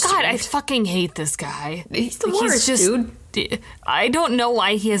college student. God, I fucking hate this guy. He's the worst, dude. I don't know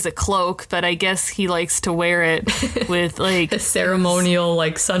why he has a cloak, but I guess he likes to wear it with a ceremonial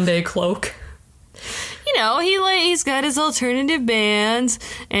Sunday cloak. He's got his alternative bands,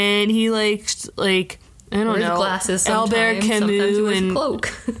 and he likes I don't know, glasses Albert Camus and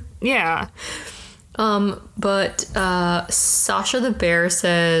cloak. Yeah. But Sasha the bear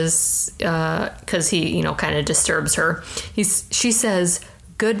says, because he kind of disturbs her. She says,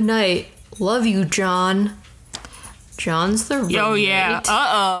 "Good night, love you, John." John's the roommate. Oh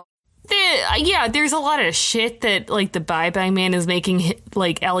yeah. Yeah, there's a lot of shit that the Bye-Bye Man is making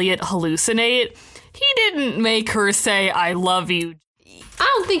Elliot hallucinate. He didn't make her say "I love you."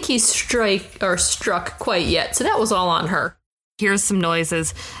 I don't think he's struck quite yet, so that was all on her. Here's some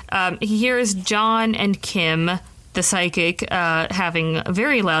noises. He hears John and Kim, the psychic, having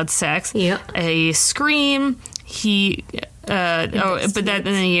very loud sex. Yeah. A scream. And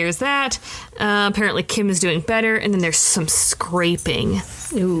then he hears that. Apparently Kim is doing better, and then there's some scraping.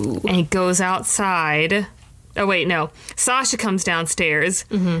 Ooh. And he goes outside. Oh, wait, no. Sasha comes downstairs.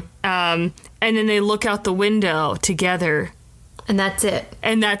 Mm-hmm. And then they look out the window together. And that's it.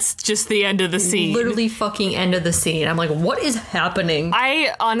 And that's just the end of the scene. Literally fucking end of the scene. I'm like, what is happening?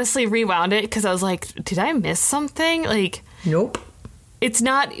 I honestly rewound it because I was like, did I miss something? Nope. It's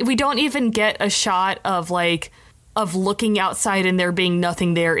not, we don't even get a shot of looking outside and there being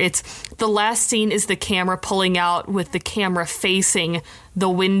nothing there. It's the last scene is the camera pulling out with the camera facing the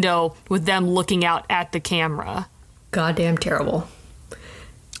window with them looking out at the camera. Goddamn terrible.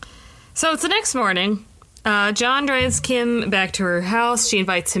 So it's the next morning. John drives Kim back to her house. She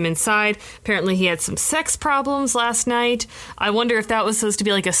invites him inside. Apparently he had some sex problems last night. I wonder if that was supposed to be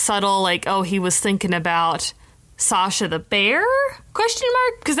a subtle, he was thinking about Sasha the bear? Question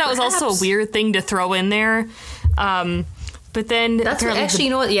mark? Because that was also a weird thing to throw in there. But then that's what, actually, you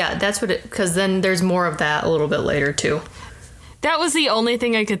know what? Yeah, that's what it, because then there's more of that a little bit later too. That was the only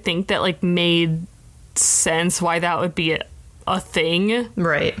thing I could think that made sense why that would be a thing.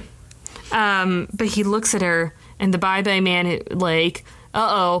 Right. But he looks at her, and the Bye-Bye Man,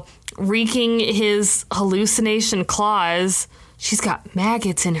 reeking his hallucination claws. She's got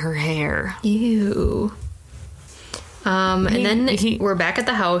maggots in her hair. Ew. And then we're back at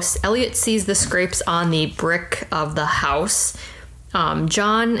the house. Elliot sees the scrapes on the brick of the house.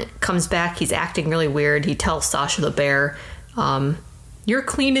 John comes back. He's acting really weird. He tells Sasha the bear, "You're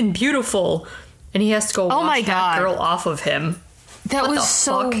clean and beautiful," and he has to go wash that girl off of him. That was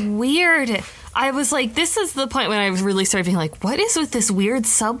so weird. I was like, this is the point when I was really started being like, what is with this weird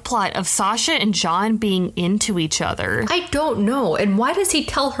subplot of Sasha and John being into each other? I don't know. And why does he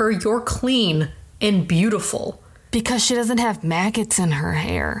tell her you're clean and beautiful? Because she doesn't have maggots in her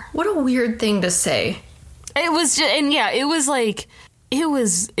hair. What a weird thing to say. It was just, and yeah, it was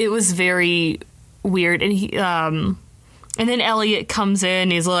it was very weird. And and then Elliot comes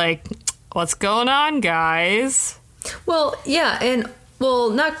in, he's like, "What's going on, guys?" Well, yeah, and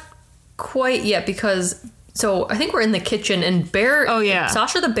not quite yet, because so I think we're in the kitchen and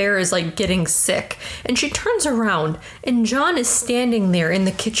Sasha the bear is getting sick, and she turns around and John is standing there in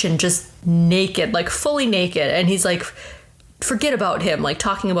the kitchen just naked, fully naked, and he's like, forget about him,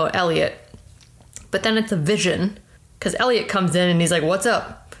 talking about Elliot. But then it's a vision, because Elliot comes in and he's like, "What's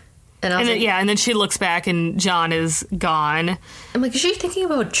up?" And then she looks back and John is gone. I'm like, is she thinking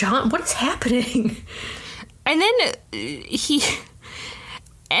about John? What is happening? And then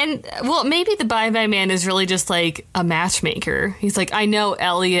And, well, maybe the Bye-Bye Man is really just, like, a matchmaker. He's like, I know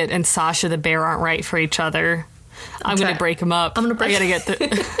Elliot and Sasha the bear aren't right for each other. I'm going to break them up. I gotta get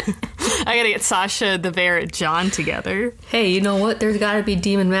I gotta get Sasha the bear and John together. Hey, you know what? There's gotta be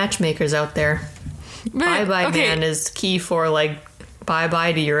demon matchmakers out there. Bye-Bye Man is key for, like,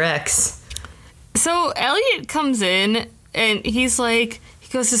 bye-bye to your ex. So Elliot comes in, and he's like, he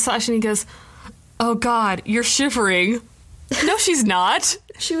goes to Sasha and he goes, oh, God, you're shivering. No, she's not.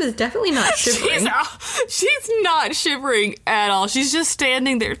 She was definitely not shivering. She's not shivering at all. She's just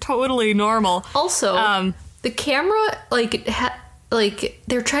standing there totally normal. Also, the camera,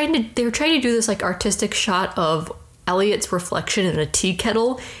 they're trying to do this, like, artistic shot of Elliot's reflection in a tea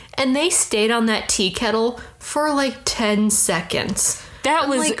kettle, and they stayed on that tea kettle for, like, 10 seconds. That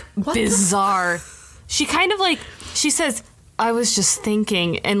was like, bizarre. She kind of, like, she says, I was just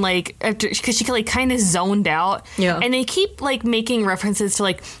thinking, and, like, after, because she, like, kind of zoned out. Yeah. And they keep, like, making references to,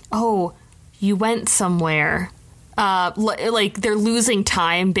 like, oh, you went somewhere. Like, they're losing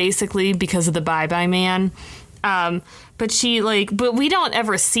time, basically, because of the Bye-Bye Man. But she, like, but we don't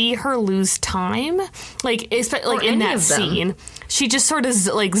ever see her lose time. Like, like in that scene. She just sort of,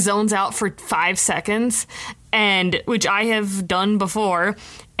 like, zones out for 5 seconds, and, which I have done before.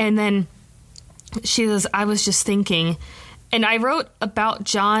 And then she says, I was just thinking. And I wrote about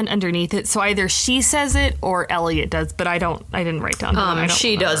John underneath it, so either she says it or Elliot does, but I didn't write down.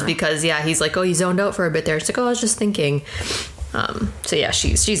 She does, because, yeah, he's like, oh, he zoned out for a bit there. It's like, oh, I was just thinking. So, yeah,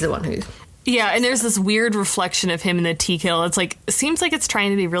 she's the one who... Yeah, and there's this weird reflection of him in the tea kettle. It's like, it seems like it's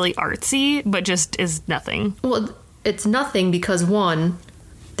trying to be really artsy, but just is nothing. Well, it's nothing because, one,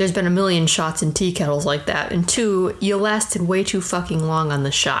 there's been a million shots in tea kettles like that, and two, you lasted way too fucking long on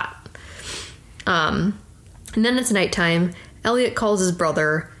the shot. And then it's nighttime. Elliot calls his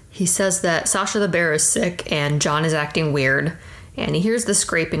brother. He says that Sasha the bear is sick and John is acting weird. And he hears the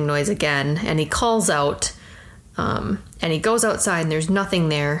scraping noise again. And he calls out. And he goes outside and there's nothing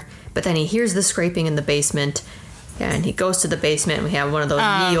there. But then he hears the scraping in the basement. And he goes to the basement and we have one of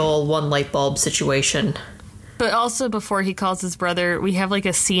those ye-ol' one light bulb situation. But also before he calls his brother, we have like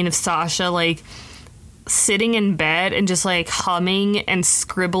a scene of Sasha like sitting in bed and just like humming and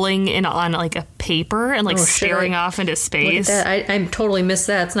scribbling on like a paper and like staring off into space. Look at that. I totally missed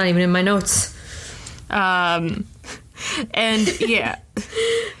that. It's not even in my notes. And yeah.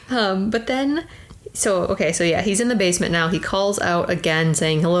 But then so yeah, he's in the basement now. He calls out again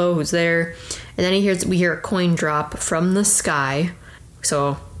saying, hello, who's there? And then we hear a coin drop from the sky.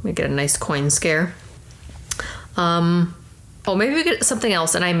 So we get a nice coin scare. Maybe we get something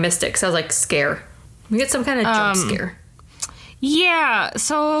else and I missed it because I was like, scare. We get some kind of jump scare. Yeah,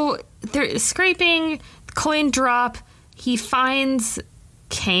 so they're scraping, coin drop. He finds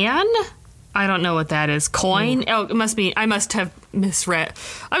can. I don't know what that is. Coin? Oh, it must be. I must have misread.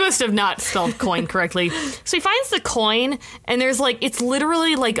 I must have not spelled coin correctly. So he finds the coin, and there's like, it's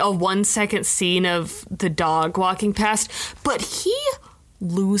literally like a 1 second scene of the dog walking past, but he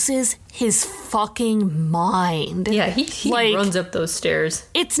loses his fucking mind. Yeah, he like, runs up those stairs.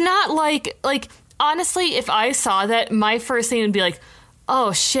 It's not like honestly, if I saw that, my first thing would be like,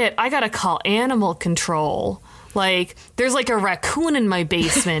 oh shit, I gotta call animal control. Like, there's like a raccoon in my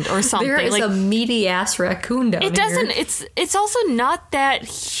basement or something. There is like, a meaty ass raccoon down here. It doesn't, it's also not that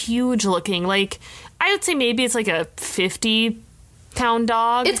huge looking. Like, I would say maybe it's like a 50-pound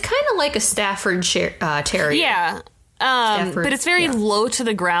dog. It's kind of like a Stafford Terrier. Yeah. But it's very low to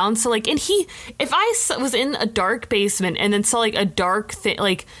the ground. So, like, and if I was in a dark basement and then saw, like, a dark thing,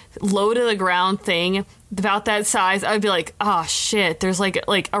 like, low to the ground thing about that size, I would be like, oh, shit, there's, like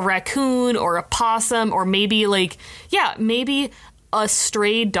a raccoon or a possum or maybe, like, maybe a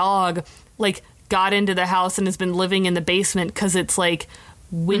stray dog, like, got into the house and has been living in the basement because it's, like,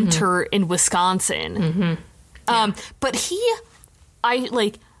 winter in Wisconsin. Mm-hmm. Yeah. But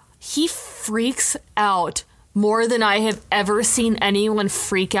he freaks out more than I have ever seen anyone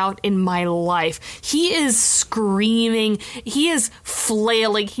freak out in my life. He is screaming. He is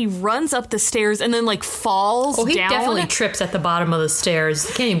flailing. He runs up the stairs and then, like, falls down. He definitely trips at the bottom of the stairs.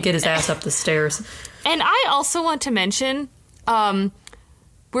 He can't even get his ass up the stairs. And I also want to mention,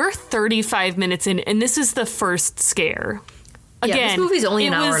 we're 35 minutes in, and this is the first scare. Again, this movie's only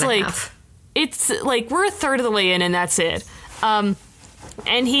an hour and a half. It's, like, we're a third of the way in, and that's it.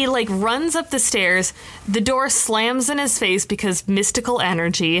 And he, like, runs up the stairs. The door slams in his face because mystical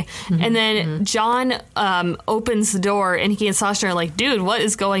energy. Mm-hmm, and then John opens the door, and he and Sasha are like, dude, what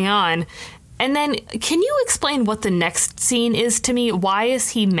is going on? And then, can you explain what the next scene is to me? Why is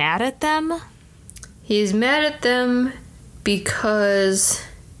he mad at them? He's mad at them because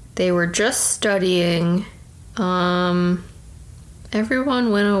they were just studying.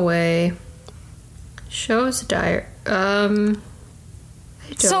 Everyone went away. Shows dire. I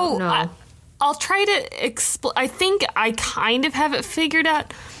don't know. I'll try to explain. I think I kind of have it figured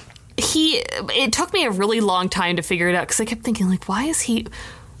out. It took me a really long time to figure it out because I kept thinking, like, why is he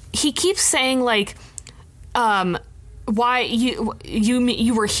keeps saying, like, why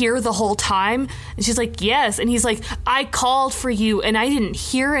you were here the whole time? And she's like, yes. And he's like, I called for you and I didn't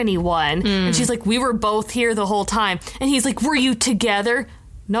hear anyone. And she's like, we were both here the whole time. And he's like, were you together?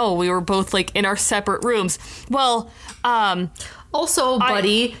 No, we were both, like, in our separate rooms. Well, also,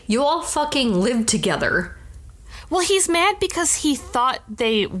 buddy, you all fucking lived together. Well, he's mad because he thought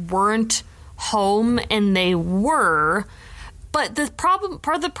they weren't home and they were. But part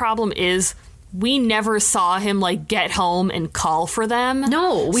of the problem is we never saw him, like, get home and call for them.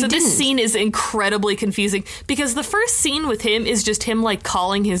 No, we didn't. So this scene is incredibly confusing because the first scene with him is just him, like,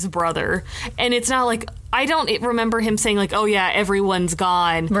 calling his brother. And it's not like, I don't remember him saying, like, oh yeah, everyone's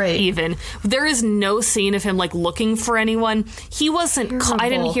gone. Right. Even. There is no scene of him, like, looking for anyone. He wasn't, I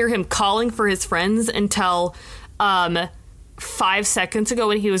didn't hear him calling for his friends until 5 seconds ago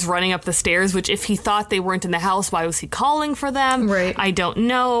when he was running up the stairs, which if he thought they weren't in the house, why was he calling for them? Right. I don't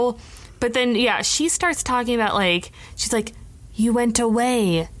know. But then, yeah, she starts talking about, like, she's like, you went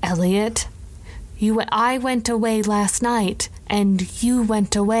away, Elliot. I went away last night, and you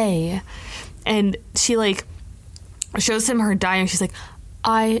went away. And she, like, shows him her diary, and she's like,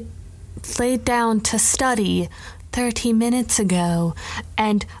 I laid down to study 30 minutes ago,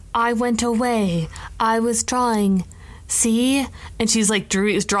 and I went away. I was drawing. See? And she's like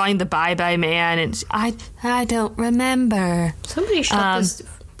drawing the bye-bye man, and I don't remember. Somebody shut this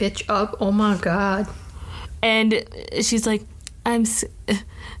bitch up. Oh my god. And she's like,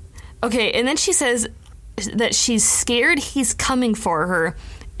 okay, and then she says that she's scared he's coming for her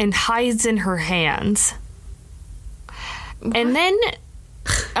and hides in her hands. What? And then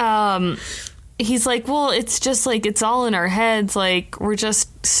he's like, well, it's just like, it's all in our heads, like, we're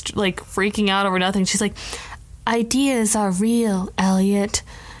just like freaking out over nothing. She's like, ideas are real, Elliot.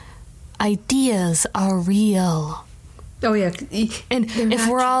 Ideas are real. Oh yeah. And if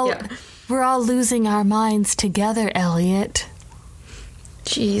we're all losing our minds together, Elliot.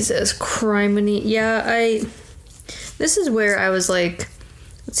 Jesus criminy. Yeah, this is where I was like,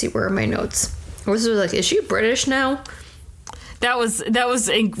 let's see, where are my notes? I was like, is she British now? That was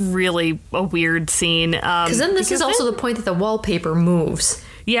a really weird scene. Because then this is also the point that the wallpaper moves.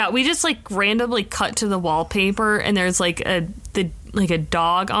 Yeah, we just, like, randomly cut to the wallpaper, and there's, like, a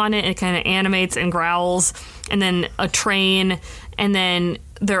dog on it, and it kind of animates and growls, and then a train, and then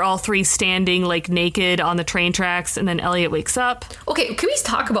they're all three standing, like, naked on the train tracks, and then Elliot wakes up. Okay, can we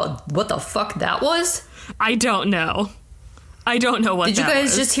talk about what the fuck that was? I don't know. I don't know what that was. Did you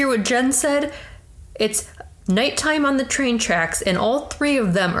guys just hear what Jen said? It's nighttime on the train tracks, and all three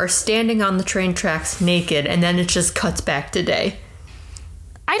of them are standing on the train tracks naked, and then it just cuts back to day.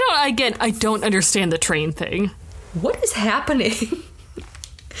 I don't understand the train thing. What is happening?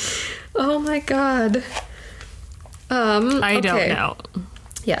 Oh my god. I don't know.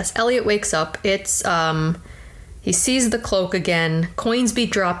 Yes, Elliot wakes up. It's he sees the cloak again. Coins be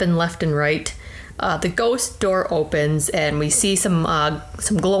dropping left and right. The ghost door opens and we see some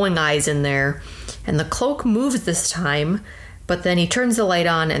glowing eyes in there. And the cloak moves this time, but then he turns the light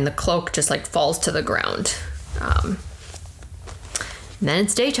on and the cloak just, like, falls to the ground. And then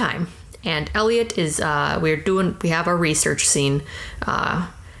it's daytime, and Elliot is, we have our research scene.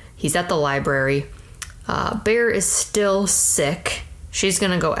 He's at the library. Bear is still sick. She's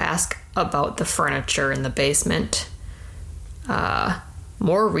gonna go ask about the furniture in the basement.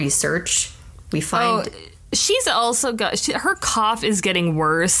 More research. We find... Oh, she's also got... her cough is getting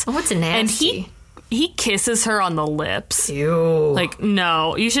worse. Oh, it's nasty. And he kisses her on the lips. Ew. Like,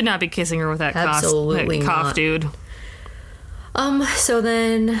 no, you should not be kissing her with that Absolutely cough, dude. So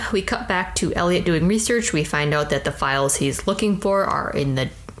then we cut back to Elliot doing research. We find out that the files he's looking for are in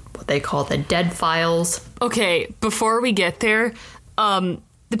what they call the dead files. Okay, before we get there,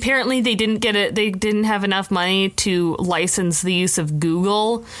 apparently they didn't have enough money to license the use of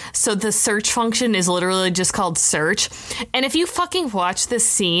Google, so the search function is literally just called search. And if you fucking watch this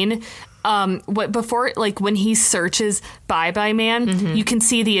scene, when he searches Bye-Bye Man, you can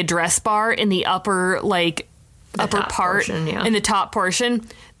see the address bar in the upper, like, upper part, portion, yeah. In the top portion.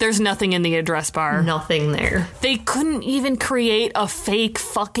 There's nothing in the address bar. Nothing there. They couldn't even create a fake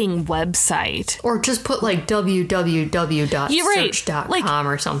fucking website. Or just put, like, www.search.com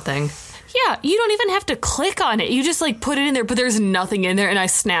or something. Yeah, you don't even have to click on it. You just, like, put it in there, but there's nothing in there. And I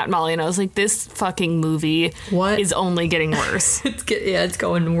snapped Molly, and I was like, this fucking movie is only getting worse. It's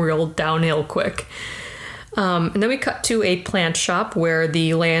going real downhill quick. And then we cut to a plant shop where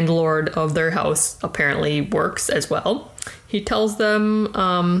the landlord of their house apparently works as well. He tells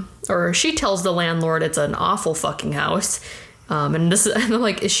them, or she tells the landlord it's an awful fucking house. And I'm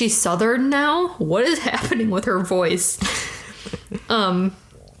like, is she Southern now? What is happening with her voice?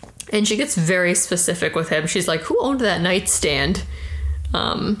 And she gets very specific with him. She's like, who owned that nightstand?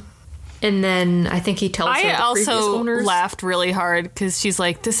 And then I think he tells her the previous owners. I also laughed really hard because she's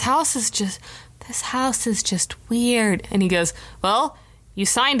like, this house is just weird. And he goes, well, you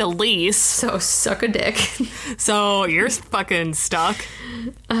signed a lease. So suck a dick. So you're fucking stuck.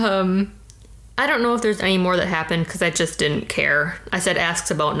 I don't know if there's any more that happened because I just didn't care. I said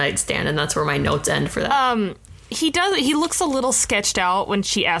asks about nightstand, and that's where my notes end for that. He looks a little sketched out when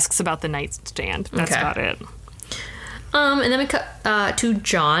she asks about the nightstand. That's about it. And then we cut to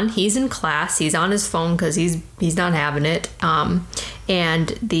John. He's in class. He's on his phone because he's not having it. And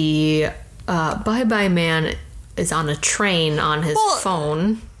the bye-bye man is on a train on his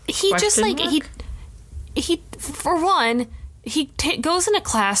phone. He just like he for one, he goes in a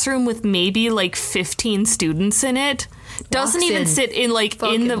classroom with maybe like 15 students in it. Doesn't even sit in like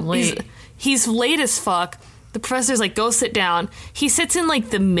in the. He's late as fuck. The professor's like, go sit down. He sits in like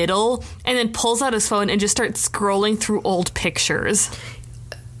the middle and then pulls out his phone and just starts scrolling through old pictures.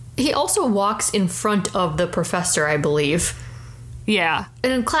 He also walks in front of the professor, I believe. Yeah.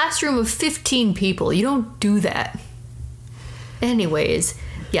 In a classroom of 15 people, you don't do that. Anyways,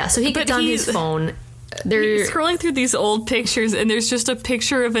 yeah, so he gets on his phone. He's scrolling through these old pictures and there's just a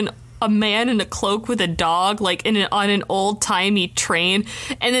picture of a man in a cloak with a dog, like on an old-timey train.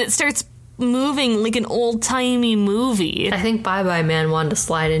 And then it starts moving like an old-timey movie. I think Bye Bye Man wanted to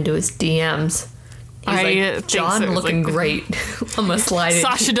slide into his DMs. He's like, John, so. Looking like, great. I'm gonna slide in.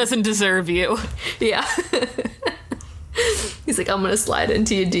 Sasha doesn't deserve you. Yeah. He's like, I'm gonna slide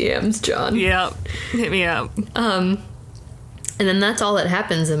into your DMs, John. Yep. Hit me up. And then that's all that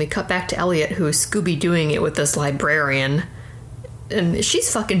happens, and we cut back to Elliot, who's Scooby-Dooing it with this librarian. And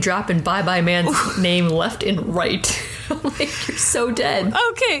she's fucking dropping Bye Bye Man's name left and right. I'm like, you're so dead.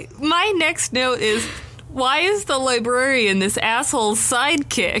 Okay, my next note is, why is the librarian this asshole's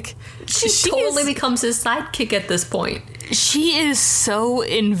sidekick? She totally becomes his sidekick at this point. She is so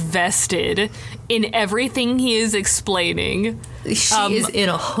invested in everything he is explaining. She is in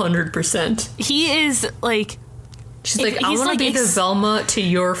 100%. He is like... She's like, I want to be the Velma to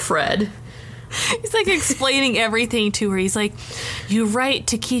your Fred. He's like explaining everything to her. He's like, you write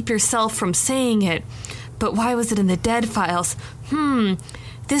to keep yourself from saying it, but why was it in the dead files?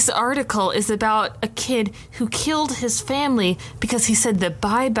 This article is about a kid who killed his family because he said the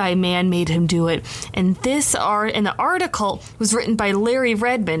Bye Bye Man made him do it. And the article was written by Larry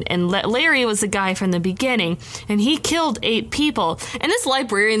Redmond, and Larry was the guy from the beginning, and he killed 8 people. And this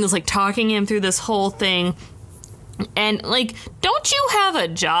librarian was like talking him through this whole thing. And, like, don't you have a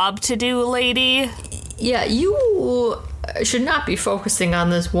job to do, lady? Yeah, you should not be focusing on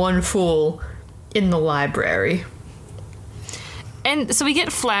this one fool in the library. And so we get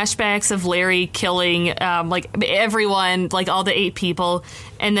flashbacks of Larry killing, like, everyone, like, all the 8 people.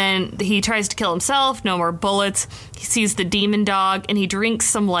 And then he tries to kill himself, no more bullets. He sees the demon dog, and he drinks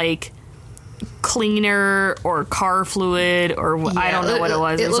some, like, cleaner or car fluid, or I don't know what it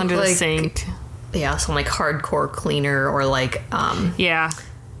was. It was under the sink. Yeah, some like hardcore cleaner or like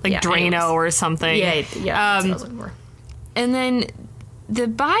Drano or something. Yeah, that's what I was looking for. And then the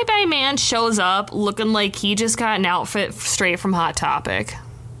Bye Bye Man shows up looking like he just got an outfit straight from Hot Topic.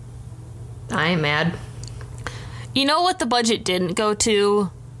 I am mad. You know what the budget didn't go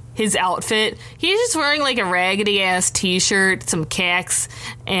to? His outfit. He's just wearing like a raggedy ass t-shirt, some khakis,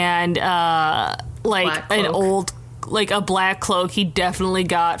 and like an old, like a black cloak he definitely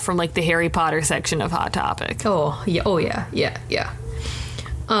got from like the Harry Potter section of Hot Topic. Oh yeah.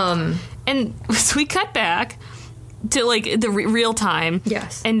 And so we cut back to like the real time.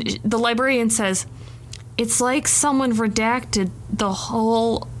 Yes. And the librarian says, it's like someone redacted the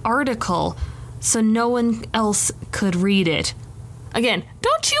whole article so no one else could read it. Again,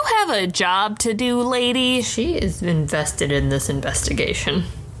 don't you have a job to do, lady? She is invested in this investigation.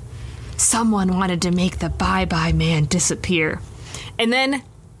 Someone wanted to make the Bye Bye Man disappear. And then,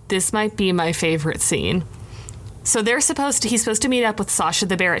 this might be my favorite scene. So he's supposed to meet up with Sasha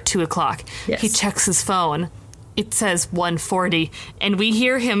the Bear at 2:00. Yes. He checks his phone. It says 1:40. And we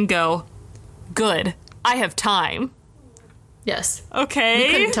hear him go, good, I have time. Yes. Okay.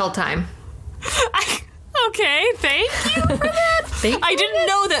 You couldn't tell time. Okay, thank you for that. I didn't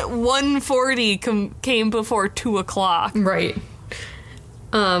know that 1:40 came before 2:00. Right.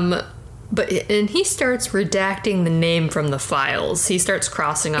 And he starts redacting the name from the files. He starts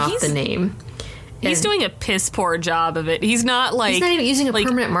crossing off the name. He's doing a piss poor job of it. He's not like... He's not even using a like,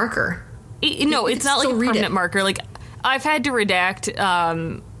 permanent marker. No, it's not like a permanent marker. Like, I've had to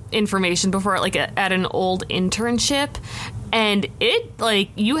redact information before, like, at an old internship, and it, like,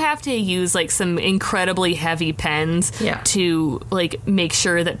 you have to use, like, some incredibly heavy pens to, like, make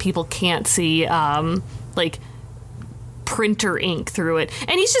sure that people can't see, like, printer ink through it.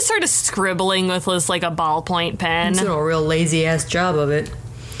 And he's just sort of scribbling with, like, a ballpoint pen. He's doing a real lazy-ass job of it.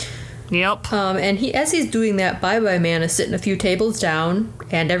 Yep. And as he's doing that, Bye Bye Man is sitting a few tables down,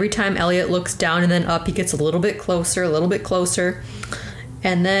 and every time Elliot looks down and then up, he gets a little bit closer,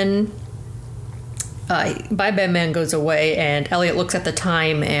 and then Bye Bye Man goes away, and Elliot looks at the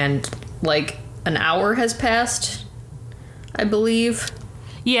time, and like an hour has passed, I believe.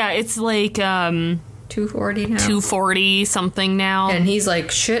 Yeah, it's like 2:40 now. 2:40 something now. And he's like,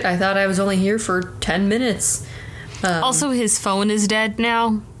 shit, I thought I was only here for 10 minutes. Also, his phone is dead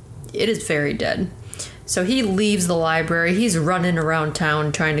now. It is very dead. So he leaves the library. He's running around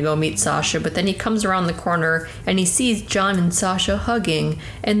town trying to go meet Sasha, but then he comes around the corner and he sees John and Sasha hugging,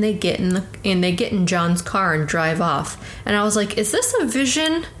 and they get in John's car and drive off. And I was like, is this a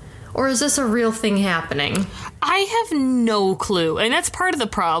vision or is this a real thing happening? I have no clue. And that's part of the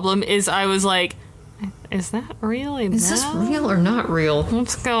problem is I was like, is that really Is this real or not real?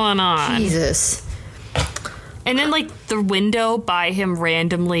 What's going on? Jesus. And then, like, the window by him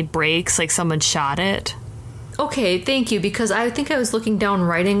randomly breaks, like someone shot it. Okay, thank you, because I think I was looking down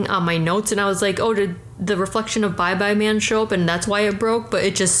writing on my notes, and I was like, oh, did the reflection of Bye Bye Man show up, and that's why it broke? But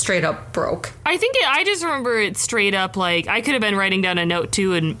it just straight up broke. I just remember it straight up, like, I could have been writing down a note,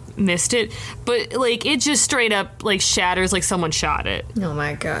 too, and missed it, but, like, it just straight up, like, shatters like someone shot it. Oh,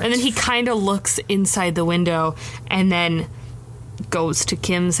 my God. And then he kind of looks inside the window, and then goes to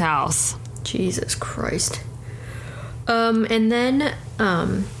Kim's house. Jesus Christ. And then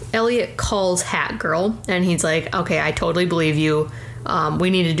Elliot calls Hat Girl, and he's like, okay, I totally believe you. We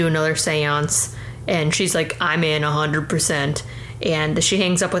need to do another seance. And she's like, I'm in 100%. And she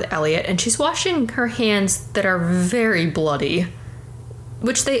hangs up with Elliot, and she's washing her hands that are very bloody,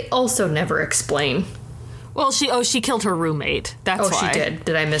 which they also never explain. Well, she killed her roommate. That's why. Oh, she did.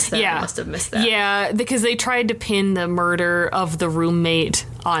 Did I miss that? Yeah. I must have missed that. Yeah, because they tried to pin the murder of the roommate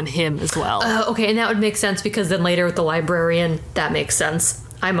on him as well. Okay, and that would make sense because then later with the librarian, that makes sense.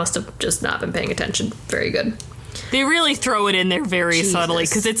 I must have just not been paying attention. Very good. They really throw it in there very subtly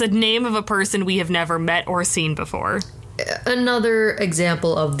because it's a name of a person we have never met or seen before. Another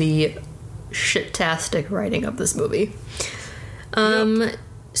example of the shit-tastic writing of this movie.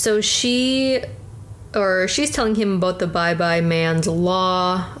 So she's telling him about the Bye Bye Man's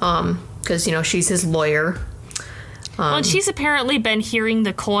law, because, you know, she's his lawyer. Well, and she's apparently been hearing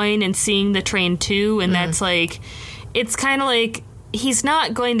the coin and seeing the train too, and that's like, it's kind of like, he's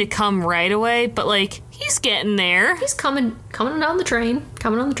not going to come right away, but like, he's getting there. He's coming down the train,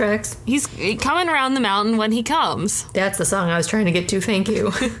 coming on the tracks. He's coming around the mountain when he comes. That's the song I was trying to get to, thank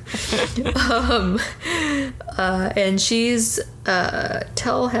you. And she's,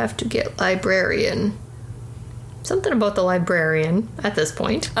 tell have to get librarian. Something about the librarian at this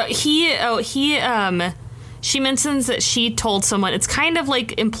point. She mentions that she told someone, it's kind of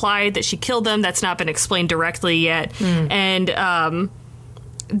like implied that she killed them. That's not been explained directly yet. And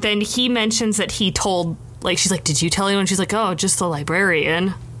then he mentions that he told, like, she's like, did you tell anyone? She's like, oh, just the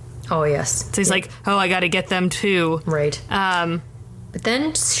librarian. Oh, yes. So he's like, oh, I got to get them too. Right. But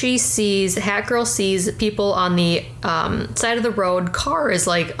then Hat Girl sees people on the side of the road. Car is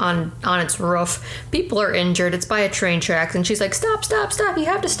like on its roof. People are injured. It's by a train tracks. And she's like, stop. You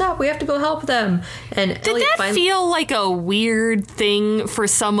have to stop. We have to go help them. And did that feel like a weird thing for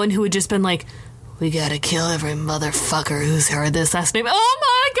someone who had just been like, we gotta kill every motherfucker who's heard this last name. Oh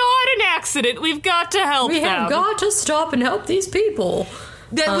my God, an accident. We've got to help them. We have got to stop and help these people.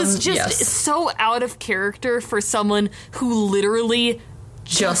 That was just so out of character for someone who literally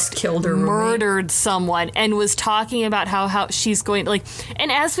just killed her murdered someone and was talking about how she's going to, like,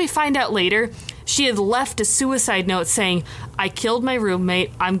 and as we find out later, she had left a suicide note saying, I killed my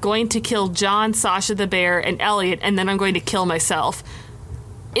roommate, I'm going to kill John, Sasha the bear, and Elliot, and then I'm going to kill myself.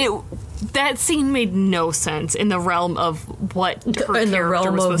 That scene made no sense in the realm of what her character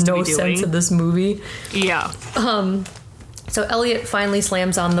was supposed to be doing. Sense of this movie. Yeah. So Elliot finally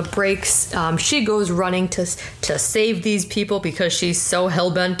slams on the brakes. She goes running to save these people because she's so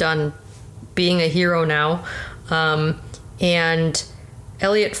hell-bent on being a hero now. And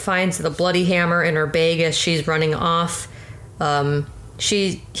Elliot finds the bloody hammer in her bag as she's running off.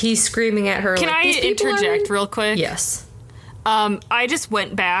 He's screaming at her. Can I interject real quick? Yes. I just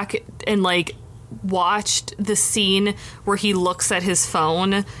went back and, like, watched the scene where he looks at his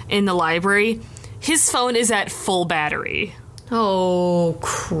phone in the library. his phone is at full battery. Oh,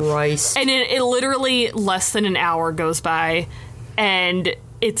 Christ. And it literally less than an hour goes by, and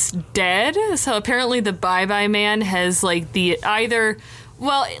it's dead. So apparently the Bye-Bye Man has, like, it's either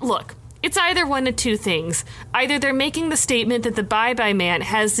one of two things. Either they're making the statement that the Bye-Bye Man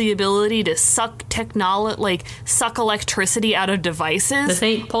has the ability to suck electricity out of devices. The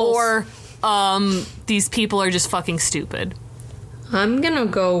faint pulse. Or these people are just fucking stupid. I'm gonna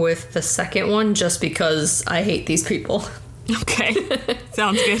go with the second one just because I hate these people. Okay.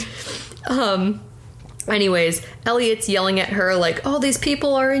 Sounds good. Anyways, Elliot's yelling at her like, "Oh, these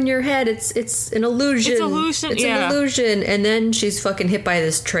people are in your head. It's an illusion. It's illusion. It's an illusion." And then she's fucking hit by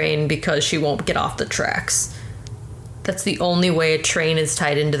this train because she won't get off the tracks. That's the only way a train is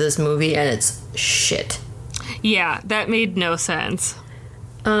tied into this movie, and it's shit. Yeah, that made no sense.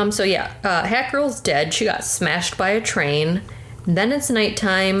 Hat Girl's dead. She got smashed by a train. Then it's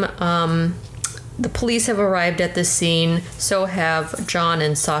nighttime. The police have arrived at the scene. So have John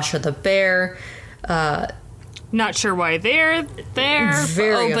and Sasha the bear. Not sure why they're there.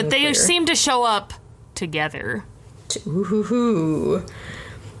 Very but they unclear. seem to show up together. Ooh.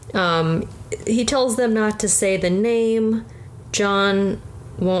 He tells them not to say the name. John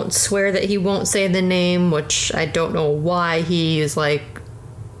won't swear that he won't say the name, which I don't know why he is like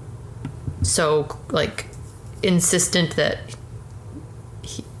so like insistent that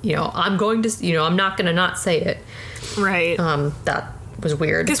I'm going to, I'm not going to not say it. Right. That was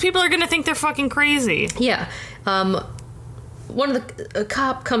weird. Because people are going to think they're fucking crazy. Yeah. A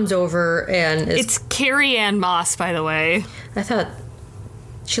cop comes over and It's Carrie Ann Moss, by the way. I thought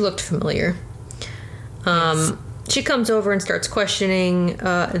she looked familiar. Yes. She comes over and starts questioning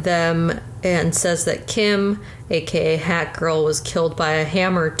them and says that Kim, aka Hat Girl, was killed by a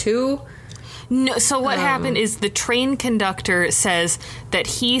hammer too. No, so what happened is the train conductor says that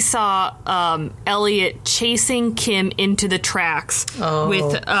he saw Elliot chasing Kim into the tracks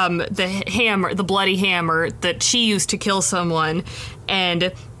with the hammer, the bloody hammer that she used to kill someone,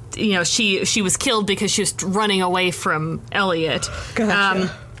 and she was killed because she was running away from Elliot.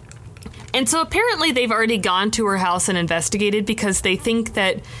 Gotcha. And so apparently they've already gone to her house and investigated because they think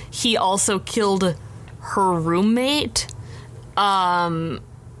that he also killed her roommate.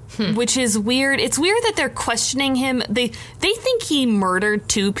 Which is weird. It's weird that they're questioning him. They think he murdered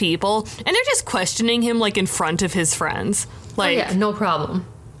two people, and they're just questioning him like in front of his friends. Like, yeah, no problem.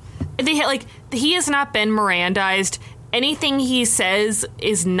 He has not been Mirandized. Anything he says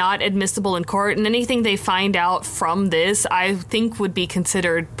is not admissible in court, and anything they find out from this, I think, would be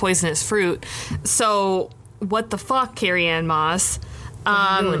considered poisonous fruit. So, what the fuck, Carrie Ann Moss?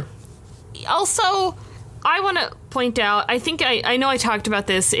 Also, I want to point out, I think I know I talked about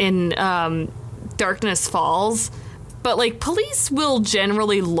this in Darkness Falls, but like police will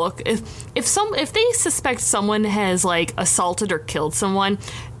generally look if they suspect someone has like assaulted or killed someone,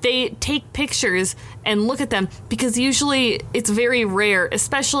 they take pictures and look at them because usually it's very rare,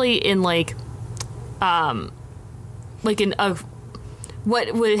 especially in like in a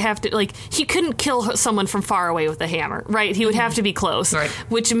what would have to, like, he couldn't kill someone from far away with a hammer, right? He would have to be close, right?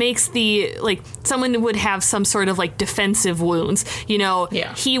 Which makes the, like, someone would have some sort of, like, defensive wounds,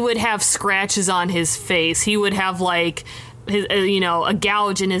 Yeah. He would have scratches on his face. He would have, like, his, a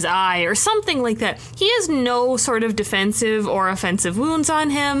gouge in his eye or something like that. He has no sort of defensive or offensive wounds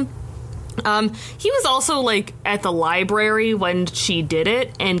on him. He was also, like, at the library when she did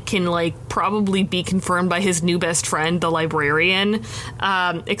it and can, like, probably be confirmed by his new best friend, the librarian.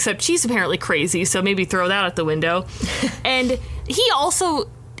 Except she's apparently crazy, so maybe throw that out the window. And he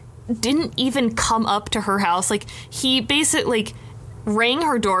also didn't even come up to her house. Like, he basically, like, rang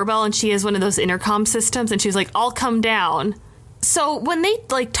her doorbell, and she has one of those intercom systems, and she was like, I'll come down. So when they,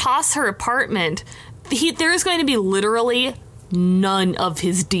 like, toss her apartment, there's going to be literally none of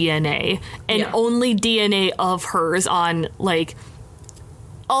his DNA and only DNA of hers on, like,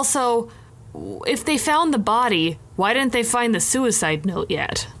 also, if they found the body, why didn't they find the suicide note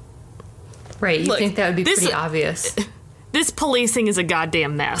yet? Right, you think that would be pretty obvious. This policing is a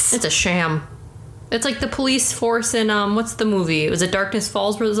goddamn mess. It's a sham. It's like the police force in, what's the movie? Was it Darkness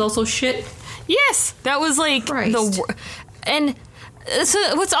Falls where there's also shit? Yes, that was like and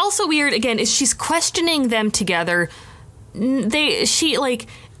so what's also weird, again, is she's questioning them together. She's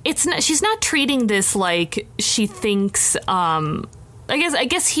not treating this like she thinks, I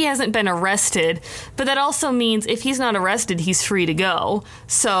guess he hasn't been arrested, but that also means if he's not arrested, he's free to go.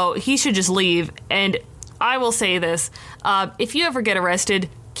 So he should just leave. And I will say this, if you ever get arrested,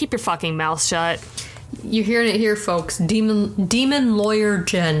 keep your fucking mouth shut. You're hearing it here, folks. Demon lawyer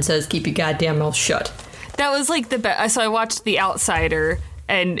Jen says keep your goddamn mouth shut. That was like the best. So I watched The Outsider,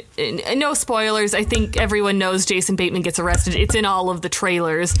 and no spoilers. I think everyone knows Jason Bateman gets arrested. It's in all of the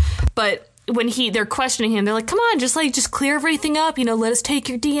trailers. But when they're questioning him, they're like, come on, just clear everything up. Let us take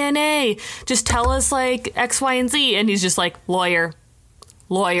your DNA. Just tell us like X, Y, and Z. And he's just like, lawyer.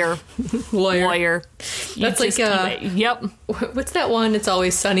 That's like yep. What's that one It's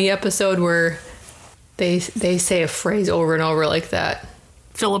Always Sunny episode where they say a phrase over and over like that?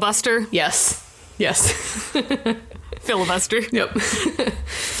 Filibuster. Yes. Filibuster. Yep.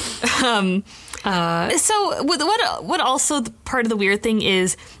 So what also part of the weird thing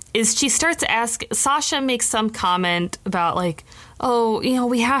is she starts to ask, Sasha makes some comment about like, oh,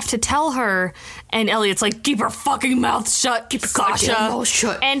 we have to tell her. And Elliot's like, keep her fucking mouth shut, keep Sasha. Your mouth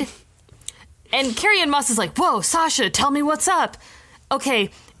shut. And Carrie Ann Moss is like, whoa, Sasha, tell me what's up. Okay,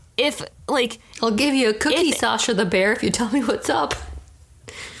 if like... I'll give you a cookie, Sasha the bear, if you tell me what's up.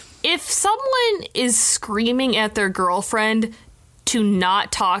 If someone is screaming at their girlfriend to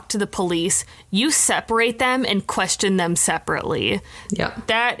not talk to the police, you separate them and question them separately. Yeah.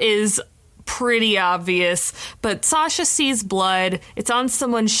 That is pretty obvious. But Sasha sees blood. It's on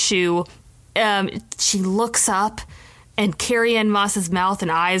someone's shoe. She looks up, and Carrie Ann Moss's mouth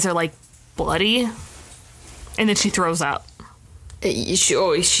and eyes are like bloody. And then she throws up.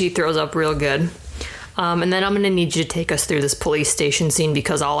 She throws up real good. And then I'm going to need you to take us through this police station scene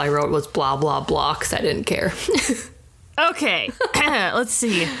because all I wrote was blah, blah, blah, because I didn't care. Okay, let's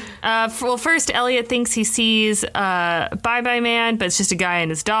see. Well, first, Elliot thinks he sees Bye-Bye Man, but it's just a guy and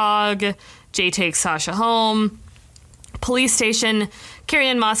his dog. Jay takes Sasha home. Police station. Carrie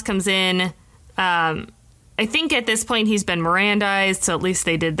Ann Moss comes in. I think at this point he's been Mirandized, so at least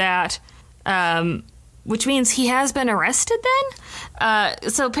they did that. Which means he has been arrested then?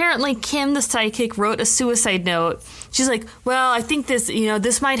 So apparently Kim, the psychic, wrote a suicide note. She's like, well, I think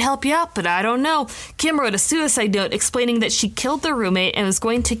this might help you out, but I don't know. Kim wrote a suicide note explaining that she killed their roommate and was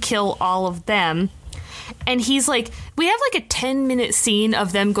going to kill all of them. And he's like, we have like a 10-minute scene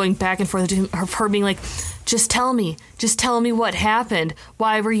of them going back and forth, of her being like, just tell me what happened.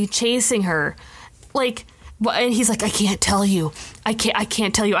 Why were you chasing her? Like, and he's like, I can't tell you. I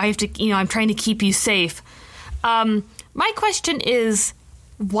can't tell you. I have to, I'm trying to keep you safe. My question is,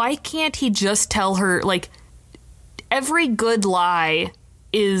 why can't he just tell her, like, every good lie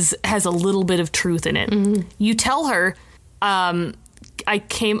has a little bit of truth in it. Mm-hmm. You tell her, I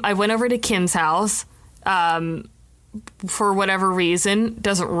went over to Kim's house, for whatever reason,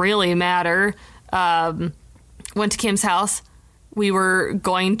 doesn't really matter. Went to Kim's house. We were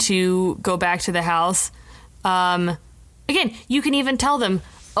going to go back to the house. Again, you can even tell them,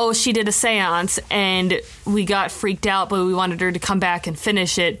 oh, she did a seance and we got freaked out, but we wanted her to come back and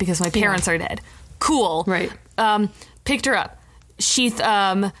finish it because my parents are dead. Cool. Right. Picked her up. She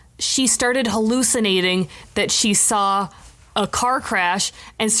started hallucinating that she saw a car crash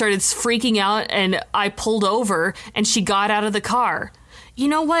and started freaking out, and I pulled over and she got out of the car. You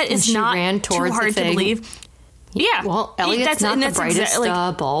know what? It's not too hard to believe. Yeah. Well, Elliot's not the brightest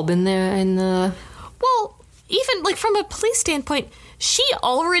bulb in the... Well, even like from a police standpoint, she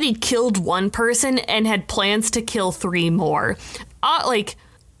already killed one person and had plans to kill 3 more.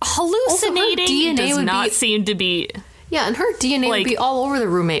 Hallucinating does not seem to be... Yeah, and her DNA would be all over the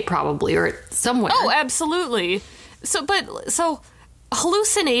roommate probably, or somewhere. Oh, absolutely. So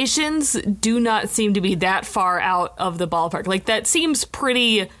hallucinations do not seem to be that far out of the ballpark. Like, that seems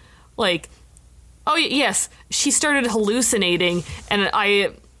pretty, like, oh, yes, she started hallucinating, and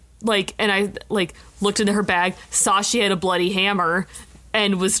I looked into her bag, saw she had a bloody hammer,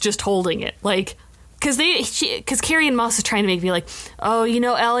 and was just holding it. Like, because Carrie Ann Moss is trying to make me like, oh,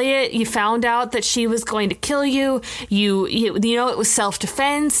 Elliot, you found out that she was going to kill you. You it was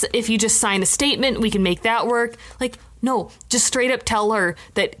self-defense. If you just sign a statement, we can make that work. Like, no, just straight up tell her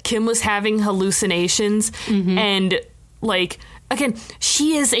that Kim was having hallucinations. Mm-hmm. And, like, again,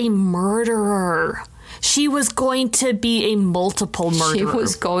 she is a murderer. She was going to be a multiple murderer. She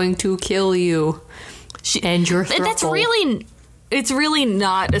was going to kill you. And your thruple. It's really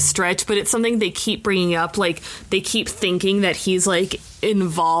not a stretch, but it's something they keep bringing up. Like, they keep thinking that he's, like,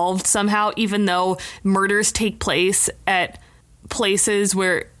 involved somehow, even though murders take place at places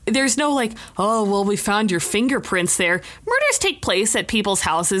where there's no, like, oh, well, we found your fingerprints there. Murders take place at people's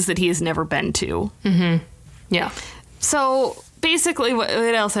houses that he has never been to. Mm-hmm. Yeah. So basically what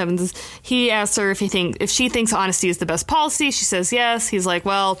else happens is he asks her if she thinks honesty is the best policy. She says yes. He's like,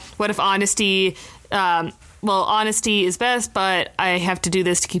 well, what if honesty... honesty is best, but I have to do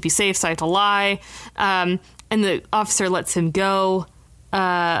this to keep you safe, so I have to lie. And the officer lets him go.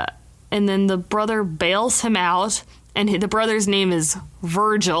 And then the brother bails him out, and the brother's name is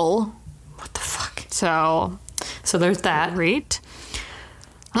Virgil. What the fuck? So there's that. Great.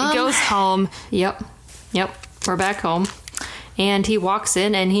 He goes home. Yep. We're back home. And he walks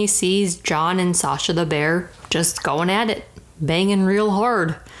in and he sees John and Sasha the bear just going at it, banging real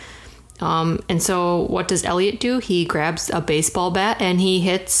hard. And so what does Elliot do? He grabs a baseball bat and he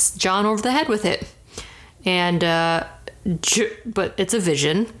hits John over the head with it. And, but it's a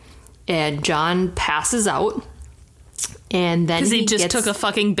vision. And John passes out. And then Because he just took a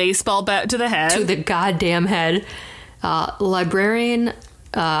fucking baseball bat to the head. To the goddamn head. Librarian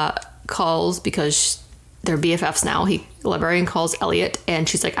calls because they're BFFs now. Librarian calls Elliot and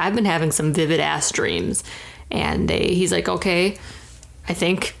she's like, I've been having some vivid ass dreams. And he's like, okay, I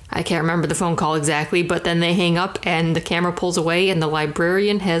can't remember the phone call exactly, but then they hang up and the camera pulls away and the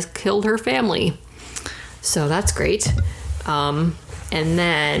librarian has killed her family. So that's great. And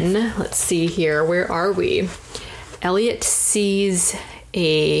then let's see here. Where are we? Elliot sees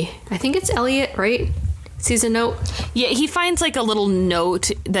I think it's Elliot, right? Sees a note. Yeah, he finds like a little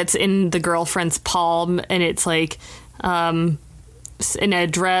note that's in the girlfriend's palm, and it's like an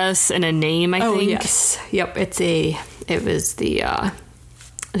address and a name, I think. Oh, yes. Yep, it was the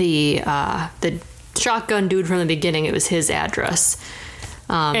shotgun dude from the beginning. It was his address.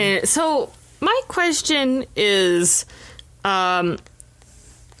 So my question is the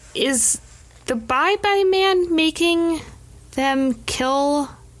Bye-Bye Man making them kill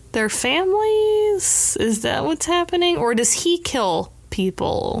their families? Is that what's happening? Or does he kill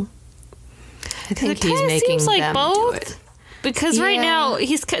people? I think he's making seems like them both. do it. Because right now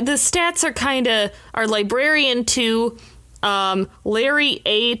the stats are librarian 2, Larry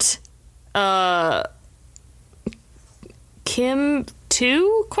 8, Kim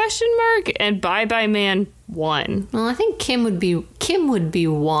 2 ? And Bye-Bye Man 1. Well, I think Kim would be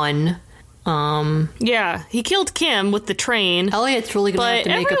 1. Yeah, he killed Kim with the train. Elliot's really gonna have to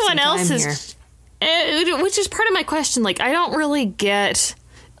make up some time here. Which is part of my question. Like, I don't really get,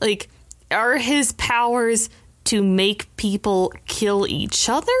 like, are his powers to make people kill each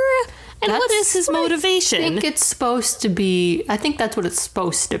other? And what is his motivation? I think it's supposed to be. I think that's what it's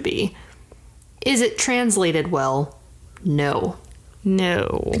supposed to be. Is it translated well? No.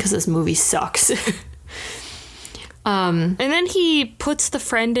 Because this movie sucks. And then he puts the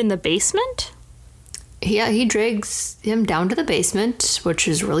friend in the basement? Yeah, he drags him down to the basement, which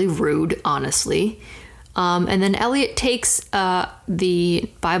is really rude, honestly. And then Elliot takes the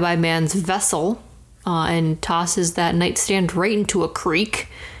Bye-Bye Man's vessel and tosses that nightstand right into a creek,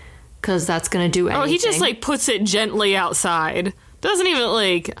 because that's going to do anything. Oh, he just, like, puts it gently outside. Doesn't even,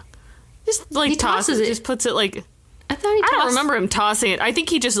 like... Just, like, tosses it. Just puts it, like... I don't remember him tossing it. I think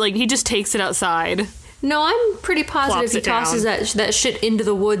he just takes it outside. No, I'm pretty positive he tosses that shit into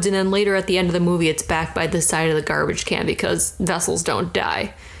the woods, and then later at the end of the movie it's back by the side of the garbage can because vessels don't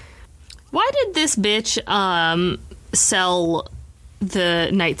die. Why did this bitch sell the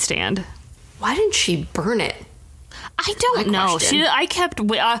nightstand? Why didn't she burn it? I don't know.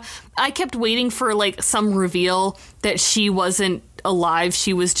 I kept waiting for, like, some reveal that she wasn't alive.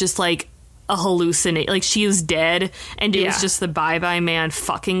 She was just, like, a hallucinate. Like, she was dead, and it was just the Bye-Bye Man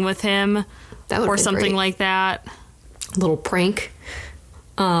fucking with him. Or something like that. Little prank.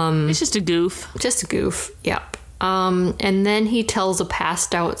 It's just a goof. Just a goof, yep. And then he tells a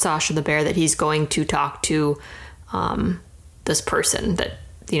passed out Sasha the bear that he's going to talk to this person that,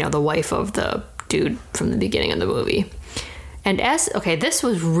 the wife of the dude from the beginning of the movie. And this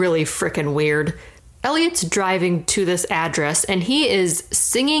was really freaking weird. Elliot's driving to this address and he is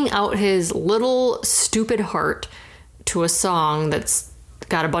singing out his little stupid heart to a song that's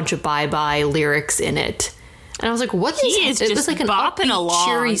got a bunch of bye-bye lyrics in it. And I was like, what is it? It was like an upbeat,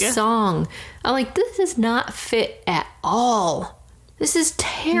 cheery song. I'm like, this does not fit at all. This is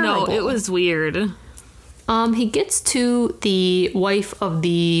terrible. No, it was weird. He gets to the wife of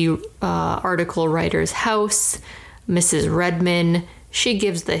the article writer's house, Mrs. Redman. She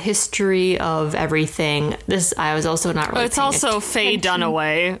gives the history of everything. This, I was also not really it's also Faye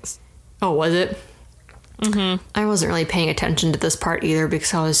Dunaway. Oh, was it? Mm-hmm. I wasn't really paying attention to this part either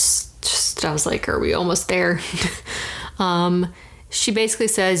because I was like, are we almost there? She basically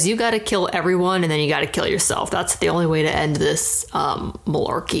says, you gotta kill everyone and then you gotta kill yourself. That's the only way to end this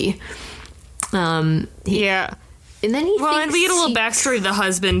malarkey. Yeah. And then and we get a little backstory of the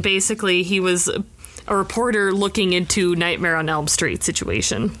husband. Basically, he was a reporter looking into Nightmare on Elm Street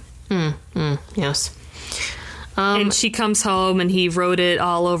situation. Yes. And she comes home and he wrote it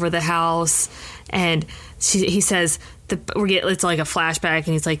all over the house. And he says, it's like a flashback,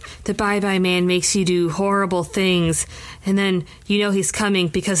 and he's like, the Bye-Bye Man makes you do horrible things. And then, he's coming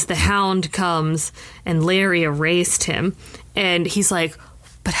because the Hound comes, and Larry erased him. And he's like,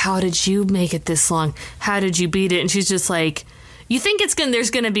 but how did you make it this long? How did you beat it? And she's just like, you think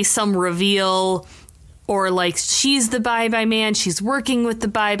there's gonna be some reveal, or like she's the Bye-Bye Man, she's working with the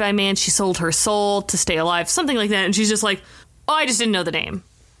Bye-Bye Man, she sold her soul to stay alive, something like that, and she's just like, oh, I just didn't know the name.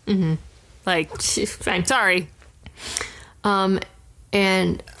 Mm-hmm. Like, Fine. sorry. And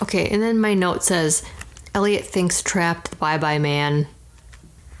then my note says, Elliot thinks trapped the Bye-Bye Man.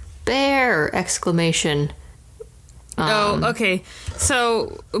 Bear! Exclamation. Okay.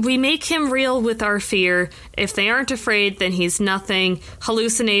 So we make him real with our fear. If they aren't afraid, then he's nothing.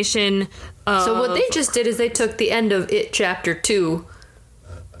 Hallucination. So what they just did is they took the end of It Chapter 2.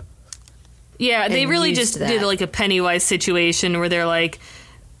 Yeah, they really used just that. did like a Pennywise situation where they're like,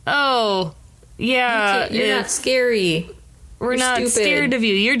 oh, yeah, You're not scary. we're you're not stupid. scared of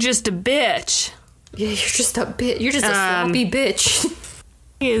you. You're just a bitch. Yeah, you're just a sloppy bitch.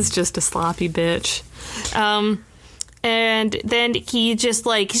 He is just a sloppy bitch. And then he's just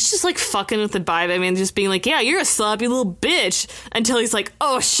like fucking with the Bye-Bye Man, just being like, yeah, you're a sloppy little bitch. Until he's like,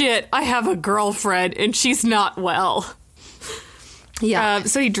 oh shit, I have a girlfriend and she's not well. Yeah.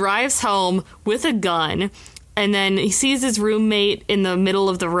 So he drives home with a gun, and then he sees his roommate in the middle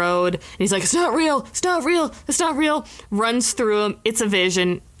of the road, and he's like, it's not real, it's not real, it's not real. Runs through him, it's a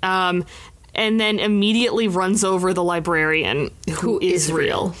vision, and then immediately runs over the librarian, who is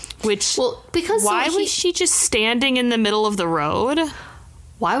real. Which, because why was she just standing in the middle of the road?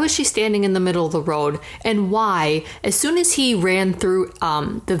 Why was she standing in the middle of the road? And why, as soon as he ran through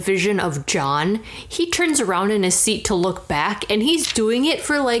the vision of John, he turns around in his seat to look back, and he's doing it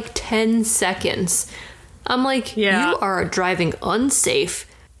for like 10 seconds. I'm like, Yeah. You are driving unsafe,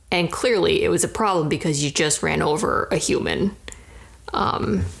 and clearly it was a problem because you just ran over a human.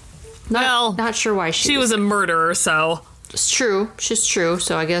 Not sure why She was a murderer, so... It's true. She's true.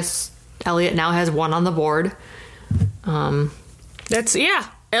 So I guess Elliot now has one on the board. That's, yeah.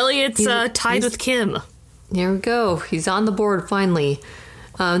 Elliot's tied with Kim. Here we go. He's on the board finally.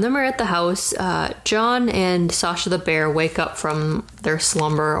 Then we're at the house. John and Sasha the bear wake up from their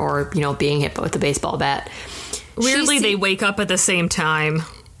slumber, or being hit with a baseball bat. Weirdly, they wake up at the same time.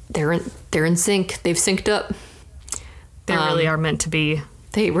 They're in sync. They've synced up. They really are meant to be.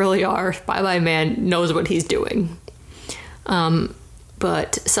 They really are. Bye-Bye Man knows what he's doing.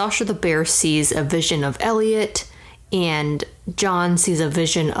 But Sasha the bear sees a vision of Elliot, and John sees a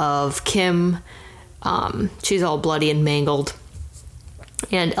vision of Kim. She's all bloody and mangled.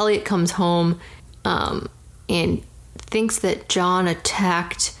 And Elliot comes home and thinks that John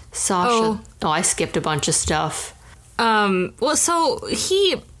attacked Sasha. Oh, I skipped a bunch of stuff. So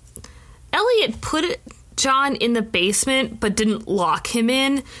Elliot put John in the basement but didn't lock him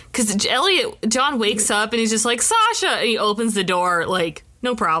in, because John wakes up and he's just like, Sasha, and he opens the door like,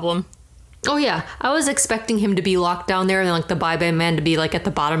 no problem. Oh yeah, I was expecting him to be locked down there and like the Bye-Bye Man to be like at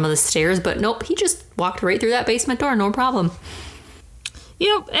the bottom of the stairs, but nope, he just walked right through that basement door, no problem.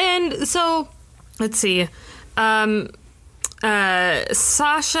 Yep. And so let's see,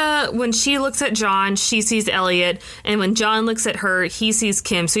 Sasha, when she looks at John, she sees Elliot, and when John looks at her, he sees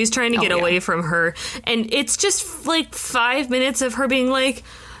Kim, so he's trying to get away from her, and it's just like 5 minutes of her being like,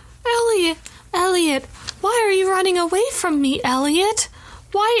 Elliot, why are you running away from me, Elliot?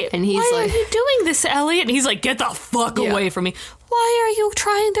 Why are you doing this, Elliot? And he's like, get the fuck away from me. Why are you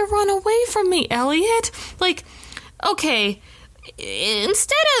trying to run away from me, Elliot? Like, okay,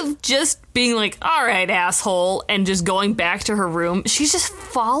 instead of just being like, all right, asshole, and just going back to her room, she's just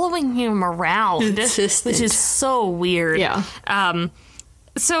following him around, Insistent. which is so weird. Yeah.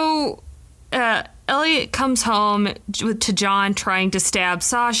 So Elliot comes home to John trying to stab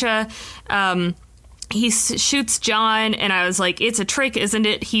Sasha. He shoots John, and I was like, it's a trick, isn't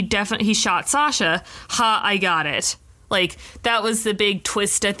it? He shot Sasha. Ha, I got it. Like, that was the big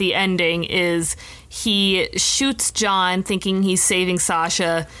twist at the ending, is he shoots John thinking he's saving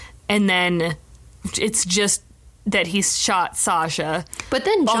Sasha, and then it's just that he's shot Sasha. But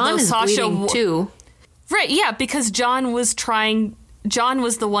then John is bleeding too. Right, yeah, because John was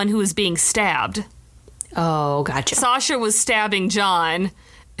the one who was being stabbed. Oh, gotcha. Sasha was stabbing John,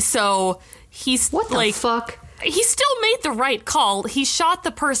 so he's What the fuck? He still made the right call. He shot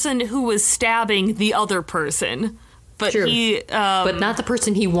the person who was stabbing the other person. But Sure. but not the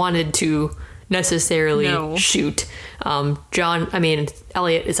person he wanted to necessarily shoot.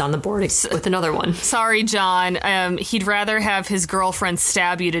 Elliot is on the board with another one. Sorry, John. He'd rather have his girlfriend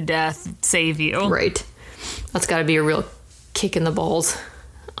stab you to death, save you. Right. That's got to be a real kick in the balls.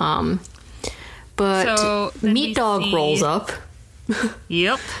 But So, then Meat we Dog see- rolls up.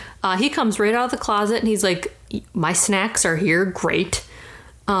 Yep. He comes right out of the closet and he's like, my snacks are here, great.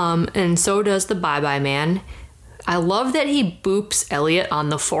 And so does the Bye-Bye Man. I love that he boops Elliot on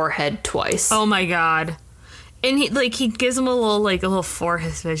the forehead twice. Oh my god. And he gives him a little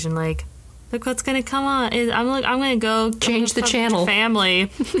forehead vision, like, look what's gonna come on. I'm gonna go Change the channel. Family.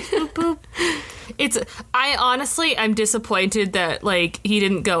 Boop, boop. I'm disappointed that he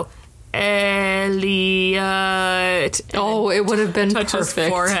didn't go Elliot. Oh, it would have been Touch perfect. his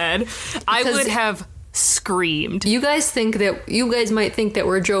forehead. I would have screamed. You guys might think that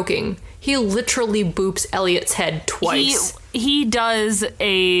we're joking. He literally boops Elliot's head twice. He does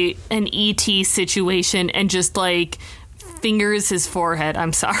an ET situation and just fingers his forehead.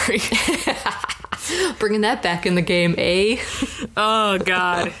 I'm sorry. Bringing that back in the game, eh? Oh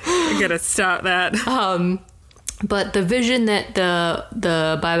God, I gotta stop that. But the vision that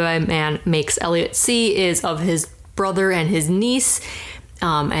the Bye Bye Man makes Elliot see is of his brother and his niece,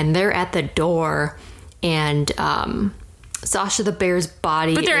 and they're at the door, and Sasha the Bear's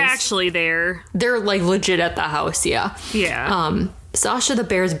body. But they're actually there. They're legit at the house, yeah. Yeah. Sasha the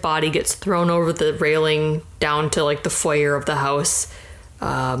Bear's body gets thrown over the railing down to the foyer of the house.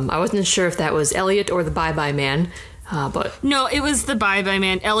 I wasn't sure if that was Elliot or the Bye Bye Man. But no, it was the Bye Bye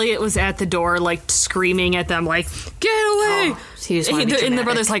Man. Elliot was at the door, screaming at them, get away! He just wanted to be and the dramatic.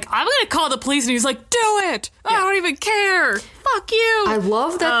 brother's like, I'm gonna call the police, and he's like, do it! I don't even care! Fuck you! I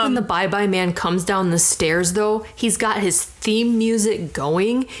love that when the Bye Bye Man comes down the stairs, though, he's got his theme music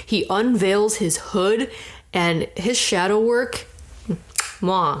going. He unveils his hood, and his shadow work,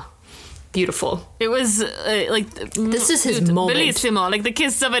 mwah, beautiful. It was This is his moment. Bellissimo, like the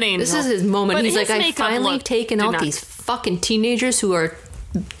kiss of an angel. This is his moment. But He's his I've makeup finally look taken did out not- these fucking teenagers who are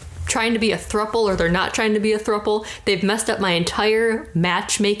trying to be a throuple, or they're not trying to be a throuple. They've messed up my entire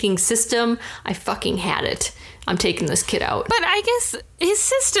matchmaking system. I fucking had it. I'm taking this kid out. But I guess his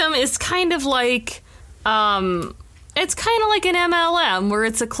system is kind of like, it's kind of like an MLM where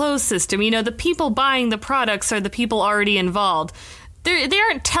it's a closed system. The people buying the products are the people already involved. They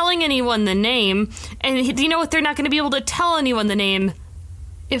aren't telling anyone the name, and do you know what? They're not going to be able to tell anyone the name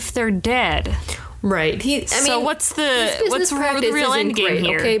if they're dead. Right. So what's the practice real isn't end game great,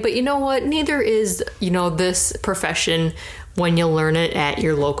 here? Okay, but you know what? Neither is, this profession when you learn it at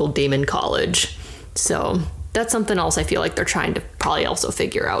your local demon college. So that's something else I feel like they're trying to probably also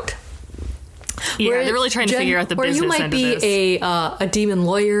figure out. Yeah, they're really trying to figure out the business you might end of be this. a demon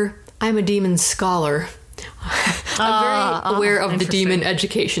lawyer. I'm a demon scholar. I'm very aware of the demon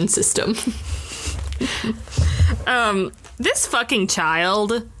education system. This fucking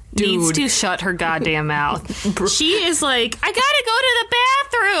child needs to shut her goddamn mouth. She is like, I gotta go to the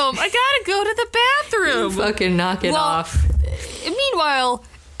bathroom. I gotta go to the bathroom. Fucking knock it off. Meanwhile,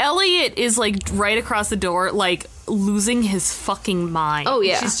 Elliot is right across the door, losing his fucking mind. Oh,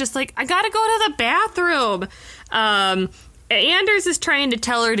 yeah. She's just like, I gotta go to the bathroom. Anders is trying to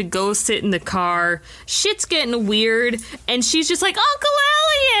tell her to go sit in the car. Shit's getting weird, and she's just like, Uncle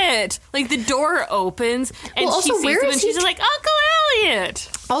Elliot! The door opens, and Well, also, she sees where him, is and he she's like, Uncle Elliot!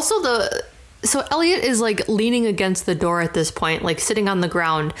 Also, so Elliot is leaning against the door at this point, sitting on the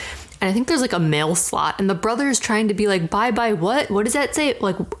ground, and I think there's a mail slot, and the brother is trying to be bye bye. What does that say?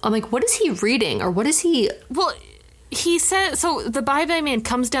 I'm like, what is he reading, or what is he? Well, he said, so the Bye Bye Man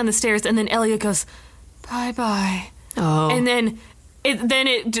comes down the stairs, and then Elliot goes, bye bye. Oh, And then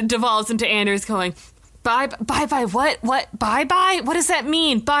it devolves into Anders going, bye bye what bye bye, what does that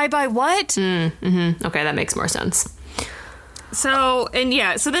mean, bye bye what? okay, that makes more sense. So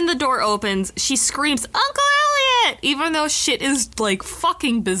then the door opens, she screams, Uncle Elliot, even though shit is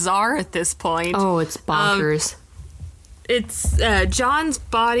fucking bizarre at this point. Oh, it's bonkers. It's John's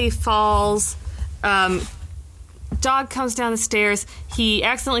body falls. Dog comes down the stairs. He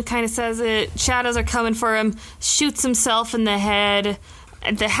accidentally kind of says it. Shadows are coming for him. Shoots himself in the head.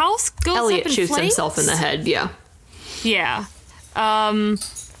 The house goes Elliot up in shoots flames? himself in the head. Yeah. Yeah.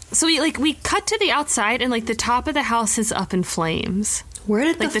 So we cut to the outside, and the top of the house is up in flames. Where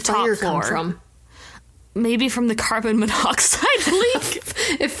did the top fire floor. come from? Maybe from the carbon monoxide leak.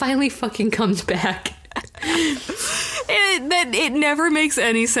 It finally fucking comes back. It never makes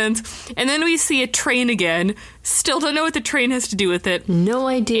any sense. And then we see a train again. Still don't know what the train has to do with it. No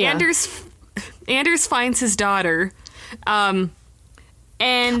idea. Anders finds his daughter. And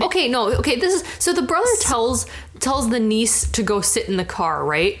this is so the brother tells the niece to go sit in the car,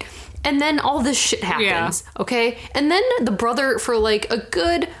 right? And then all this shit happens, okay? And then the brother for a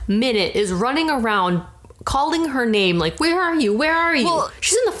good minute is running around calling her name, where are you? Where are you? Well,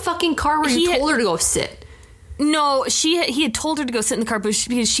 she's in the fucking car where you told her to go sit. No, he had told her to go sit in the car, but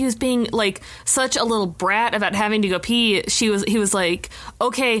because she was being such a little brat about having to go pee, he was like,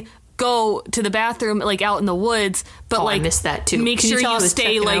 okay, go to the bathroom out in the woods, but I missed that too. Make Can you sure tell I you was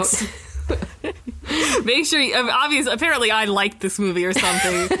stay checking out? Make sure you, apparently I liked this movie or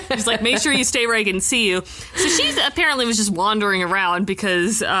something. She's like, make sure you stay where I can see you. So she apparently was just wandering around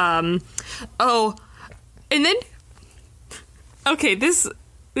because, and then, okay, this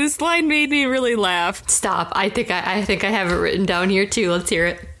line made me really laugh. Stop. I think I have it written down here too. Let's hear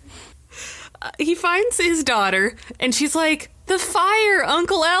it. He finds his daughter and she's like, the fire,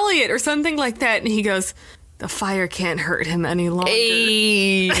 Uncle Elliot, or something like that. And he goes, the fire can't hurt him any longer.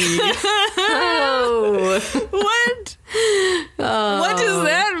 Hey. Oh. What? What does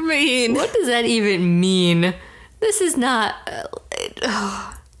that mean? What does that even mean? This is not...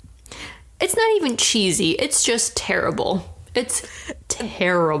 it's not even cheesy. It's just terrible. It's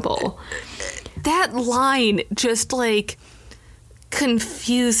terrible. That line just, like,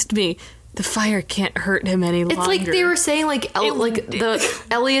 confused me. The fire can't hurt him any longer. It's like they were saying, like,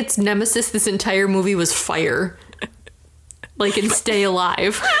 Elliot's nemesis this entire movie was fire. Like, and Stay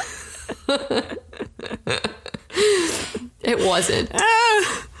Alive. It wasn't.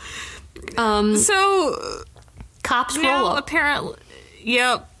 So... Cops roll now, up. apparently...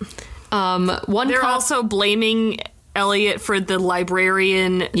 Yep. They're also blaming Elliot for the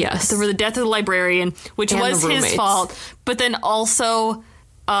librarian. Yes. For the death of the librarian, which And was the his roommates. fault. But then also...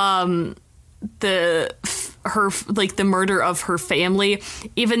 the murder of her family,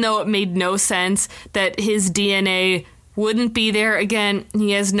 even though it made no sense that his DNA wouldn't be there again.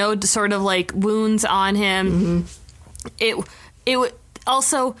 He has no sort of like wounds on him. Mm-hmm. It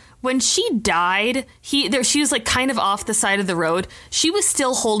also, when she died, she was like kind of off the side of the road. She was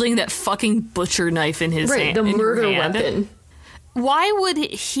still holding that fucking butcher knife in his hand. Right, the in her murder hand. weapon. Why would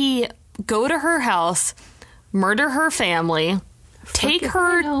he go to her house, murder her family, take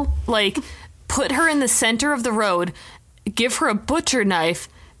her, like, put her in the center of the road, give her a butcher knife,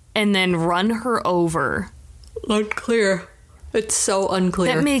 and then run her over? Unclear. It's so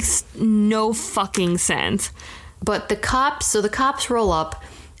unclear. That makes no fucking sense. But the cops roll up.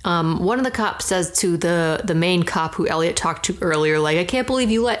 One of the cops says to the main cop who Elliot talked to earlier, like, I can't believe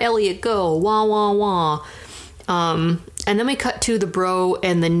you let Elliot go. Wah, wah, wah. And then we cut to the bro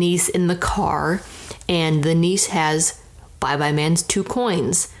and the niece in the car. And the niece has Bye Bye Man's 2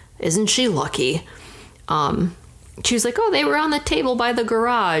 coins. Isn't she lucky? She's like, oh, they were on the table by the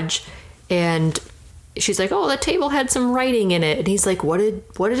garage. And she's like, oh, the table had some writing in it. And he's like, what did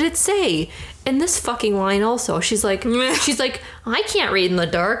it say? And this fucking line also. She's like, I can't read in the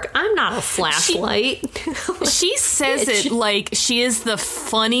dark. I'm not a flashlight. She says it like she is the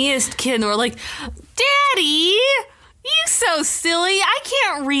funniest kid. And we're like, Daddy, you so silly. I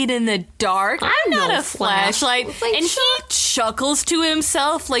can't read in the dark. I'm not a flashlight. Like, and he chuckles to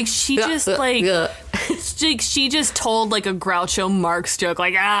himself like she just she just told like a Groucho Marx joke,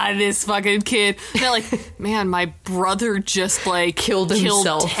 like, this fucking kid. And they're like, man, my brother just like killed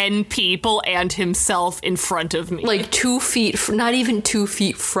himself. 10 people and himself in front of me. Like 2 feet, not even 2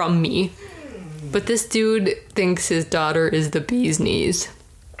 feet from me. But this dude thinks his daughter is the bee's knees.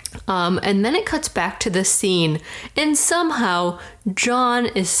 And then it cuts back to the scene, and somehow John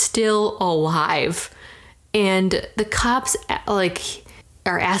is still alive. And the cops, like,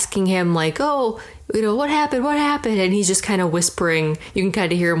 are asking him, like, oh, you know, what happened? And he's just kind of whispering. You can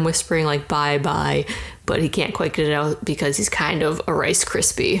kind of hear him whispering, like, bye-bye. But he can't quite get it out because he's kind of a Rice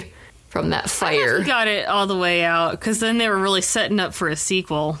Krispie from that fire. He got it all the way out, because then they were really setting up for a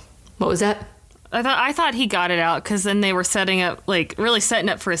sequel. What was that? I thought he got it out because then they were really setting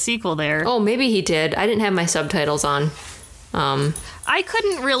up for a sequel there. Oh, maybe he did. I didn't have my subtitles on. I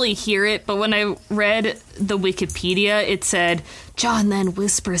couldn't really hear it, but when I read the Wikipedia, it said, John then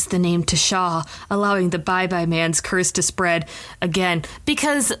whispers the name to Shaw, allowing the Bye Bye Man's curse to spread again.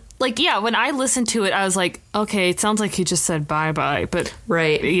 Because, like, yeah, when I listened to it, I was like, okay, it sounds like he just said bye-bye, but...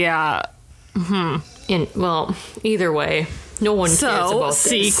 Right. Yeah. Well, either way, no one cares about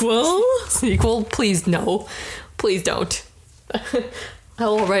this. Sequel? Please no. Please don't. I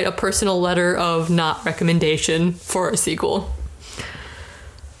will write a personal letter of not recommendation for a sequel.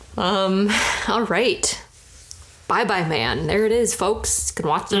 All right. Bye Bye Man. There it is, folks. You can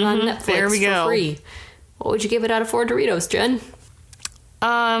watch it on Netflix there we for go. free. What would you give it out of 4 Doritos, Jen?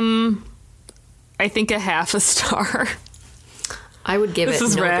 I think a half a star. I would give it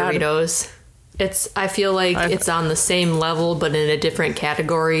no rad. Doritos. I feel like it's on the same level, but in a different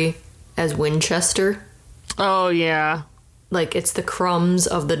category as Winchester. Oh, yeah. Like, it's the crumbs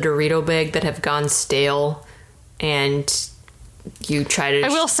of the Dorito bag that have gone stale, and you try to... I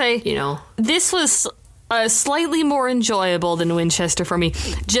will say, you know... This was slightly more enjoyable than Winchester for me,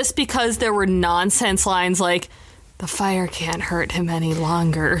 just because there were nonsense lines like, the fire can't hurt him any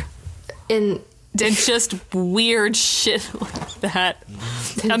longer. And just weird shit like that.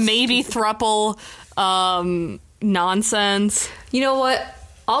 A maybe thruple nonsense. You know what?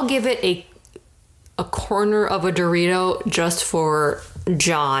 I'll give it a corner of a Dorito just for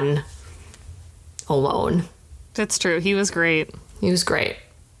John alone. That's true. He was great. He was great.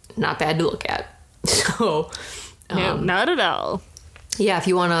 Not bad to look at. So, No, not at all. yeah, if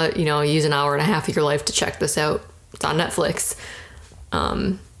you want to, use an hour and a half of your life to check this out, it's on Netflix.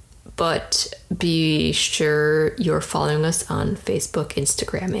 But be sure you're following us on Facebook,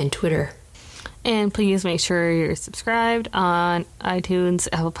 Instagram, and Twitter. And please make sure you're subscribed on iTunes,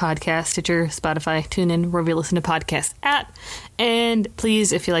 Apple Podcasts, Stitcher, Spotify, TuneIn, wherever you listen to podcasts at. And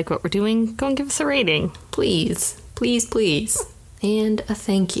please, if you like what we're doing, go and give us a rating. Please, please, please. And a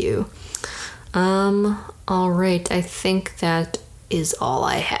thank you. All right. I think that is all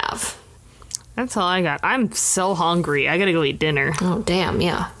I have. That's all I got. I'm so hungry. I gotta go eat dinner. Oh, damn.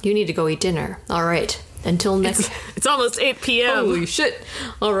 Yeah. You need to go eat dinner. All right. Until next... It's almost 8 p.m. Holy shit.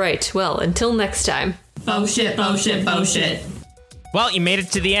 All right. Well, until next time. Bullshit, bullshit, bullshit. Well, you made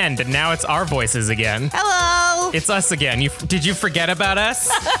it to the end, and now it's our voices again. Hello. It's us again. Did you forget about us?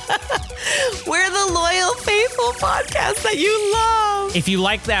 We're the loyal, faithful podcast that you love. If you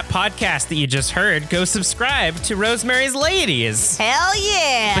like that podcast that you just heard, go subscribe to Rosemary's Ladies. Hell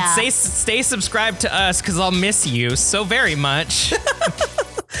yeah. But stay subscribed to us, because I'll miss you so very much.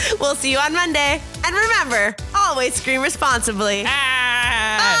 We'll see you on Monday. And remember, always scream responsibly.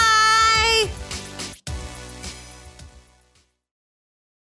 Ah!